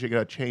change, they're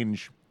going to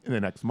change in the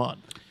next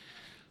month.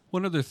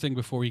 One other thing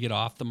before we get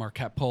off the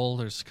Marquette poll,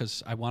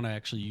 because I want to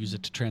actually use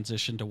it to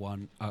transition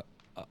to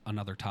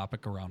another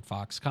topic around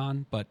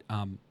Foxconn. But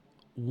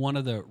one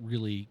of the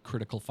really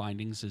critical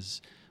findings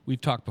is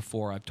we've talked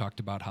before. I've talked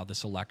about how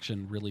this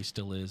election really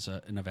still is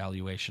an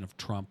evaluation of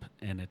Trump,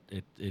 and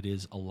it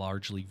is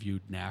largely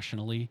viewed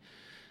nationally.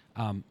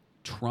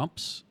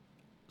 Trump's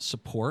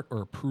support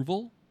or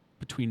approval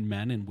between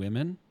men and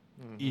women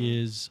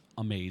is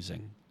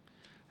amazing.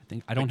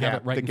 I don't have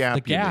it right.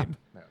 The gap.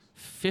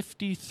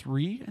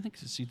 53, I think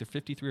it's either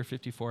 53 or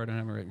 54, I don't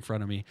have it right in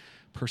front of me,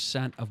 %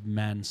 of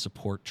men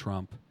support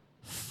Trump.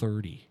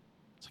 30.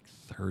 It's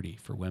like 30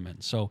 for women.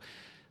 So,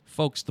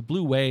 folks, the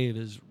blue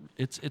wave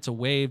it's a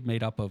wave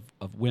made up of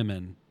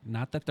women.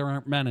 Not that there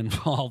aren't men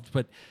involved,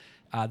 but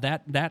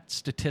that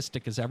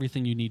statistic is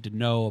everything you need to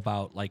know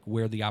about like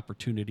where the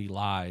opportunity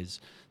lies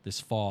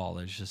this fall.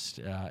 Is just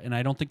and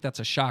I don't think that's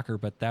a shocker,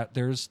 but that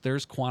there's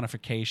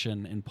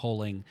quantification in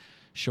polling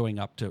showing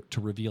up to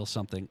reveal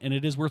something. And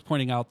it is worth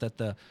pointing out that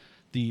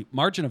the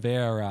margin of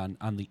error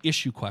on the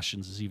issue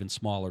questions is even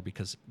smaller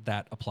because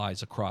that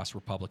applies across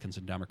Republicans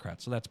and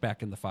Democrats. So that's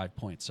back in the 5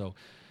 points. So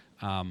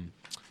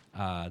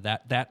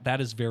that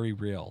is very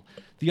real.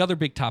 The other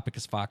big topic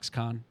is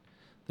Foxconn.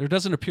 There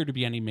doesn't appear to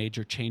be any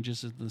major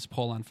changes in this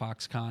poll on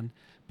Foxconn,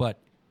 but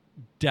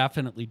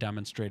definitely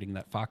demonstrating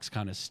that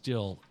Foxconn is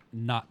still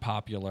not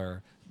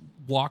popular.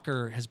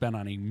 Walker has been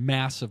on a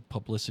massive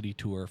publicity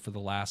tour for the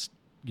last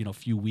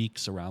few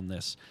weeks around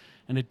this,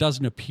 and it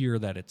doesn't appear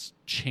that it's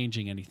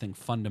changing anything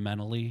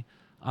fundamentally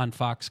on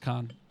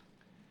Foxconn.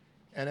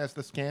 And as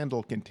the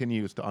scandal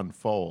continues to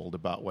unfold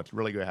about what's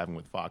really going to happen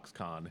with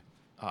Foxconn,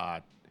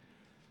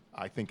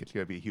 I think it's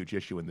going to be a huge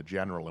issue in the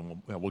general,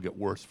 and we'll get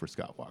worse for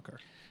Scott Walker.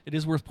 It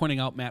is worth pointing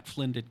out Matt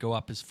Flynn did go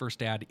up. His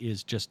first ad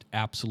is just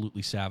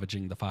absolutely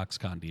savaging the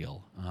Foxconn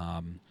deal.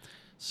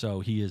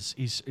 So he's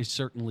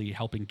certainly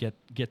helping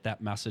get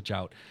that message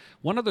out.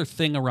 One other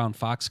thing around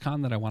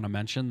Foxconn that I want to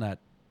mention that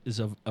is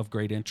of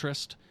great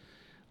interest.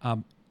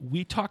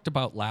 We talked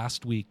about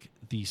last week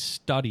the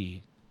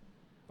study,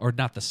 or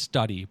not the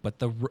study, but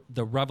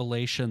the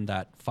revelation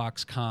that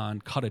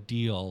Foxconn cut a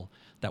deal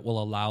that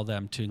will allow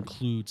them to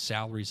include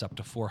salaries up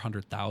to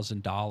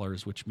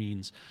 $400,000, which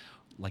means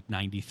like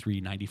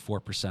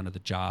 94% of the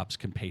jobs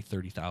can pay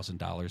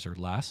 $30,000 or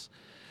less.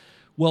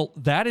 Well,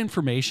 that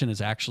information is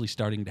actually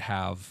starting to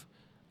have,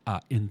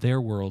 in their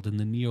world, in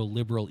the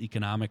neoliberal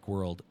economic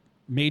world,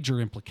 major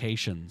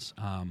implications.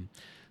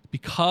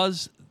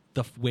 Because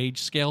the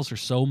wage scales are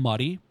so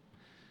muddy,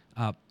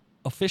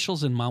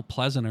 officials in Mount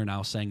Pleasant are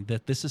now saying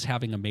that this is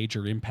having a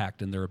major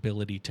impact in their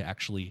ability to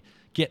actually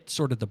get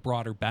sort of the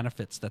broader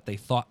benefits that they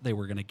thought they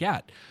were going to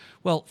get.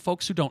 Well,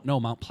 folks who don't know,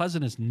 Mount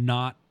Pleasant is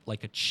not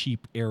like a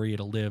cheap area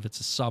to live. It's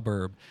a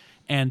suburb.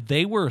 And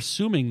they were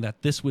assuming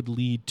that this would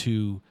lead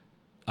to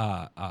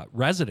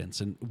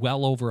residents, and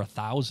well over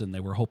 1,000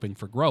 they were hoping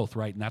for growth,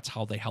 right? And that's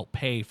how they help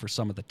pay for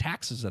some of the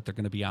taxes that they're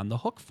going to be on the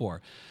hook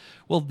for.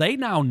 Well, they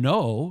now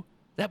know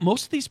that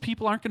most of these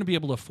people aren't going to be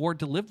able to afford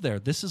to live there.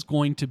 This is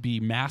going to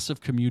be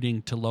massive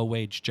commuting to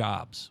low-wage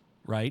jobs,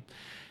 right?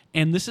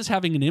 And this is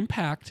having an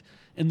impact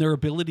in their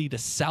ability to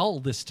sell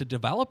this to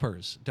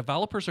developers.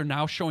 Developers are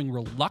now showing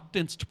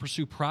reluctance to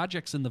pursue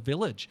projects in the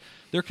village.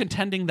 They're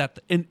contending that,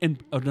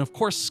 and of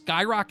course,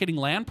 skyrocketing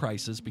land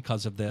prices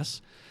because of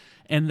this,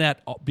 and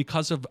that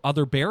because of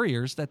other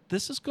barriers, that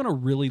this is going to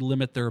really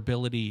limit their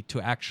ability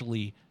to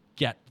actually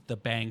get the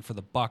bang for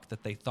the buck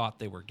that they thought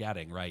they were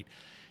getting, right?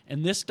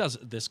 And this goes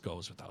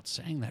without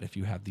saying that if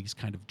you have these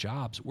kind of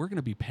jobs, we're going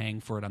to be paying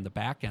for it on the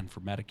back end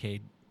for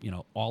Medicaid,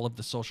 all of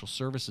the social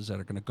services that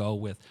are going to go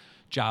with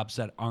jobs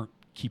that aren't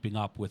keeping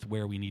up with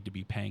where we need to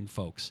be paying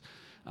folks.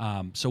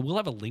 So we'll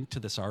have a link to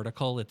this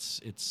article.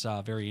 It's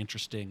very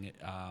interesting.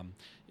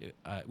 It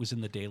was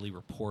in the Daily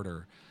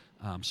Reporter.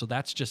 So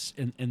that's just,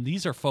 and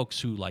these are folks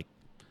who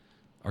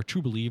are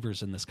true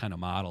believers in this kind of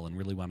model and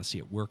really want to see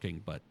it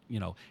working. But,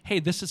 hey,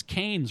 this is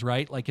Keynes,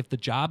 right? Like if the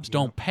jobs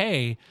don't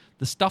pay,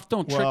 the stuff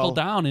don't trickle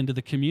down into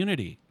the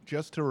community.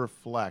 Just to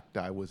reflect,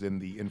 I was in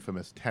the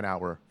infamous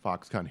 10-hour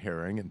Foxconn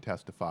hearing and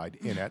testified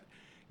in it.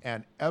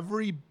 And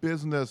every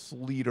business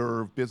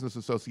leader, business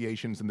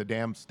associations in the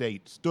damn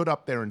state stood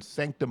up there and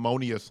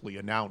sanctimoniously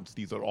announced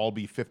these would all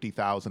be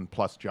 50,000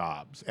 plus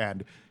jobs.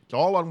 And it's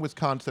all on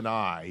Wisconsin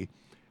Eye.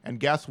 And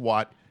guess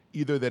what?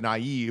 Either they're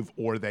naive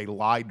or they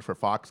lied for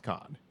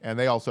Foxconn. And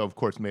they also, of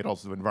course, made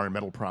also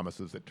environmental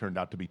promises that turned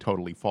out to be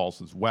totally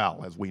false as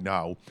well, as we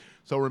know.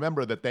 So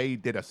remember that they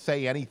did a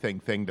say-anything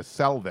thing to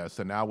sell this,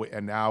 and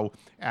now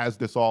as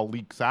this all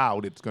leaks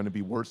out, it's going to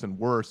be worse and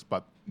worse.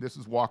 But this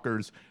is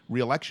Walker's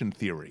re-election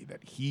theory,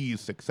 that he's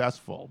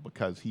successful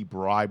because he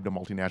bribed a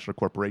multinational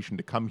corporation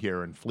to come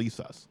here and fleece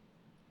us.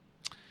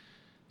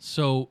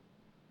 So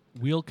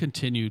we'll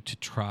continue to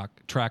track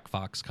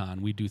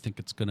Foxconn. We do think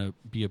it's going to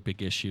be a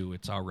big issue.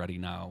 It's already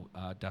now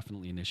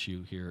definitely an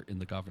issue here in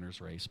the governor's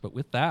race. But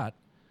with that,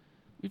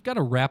 we've got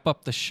to wrap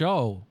up the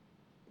show.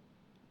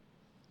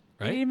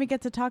 Right? We didn't even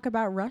get to talk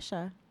about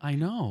Russia. I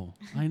know.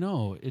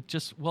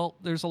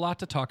 There's a lot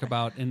to talk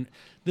about. And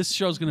this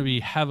show's going to be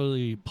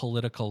heavily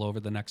political over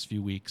the next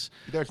few weeks.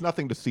 There's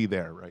nothing to see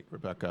there, right,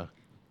 Rebecca?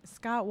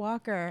 Scott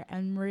Walker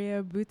and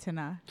Maria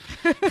Butina.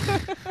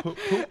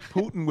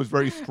 Putin was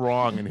very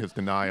strong in his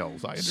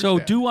denials, I understand. So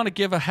do want to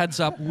give a heads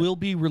up. We'll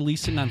be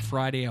releasing on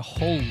Friday a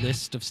whole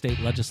list of state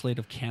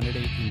legislative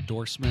candidate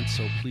endorsements.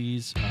 So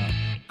please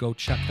go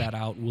check that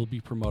out. We'll be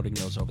promoting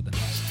those over the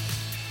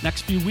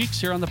next few weeks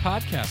here on the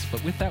podcast.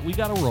 But with that, we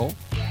got to roll.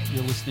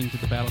 You're listening to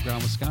The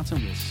Battleground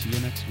Wisconsin. We'll see you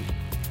next week.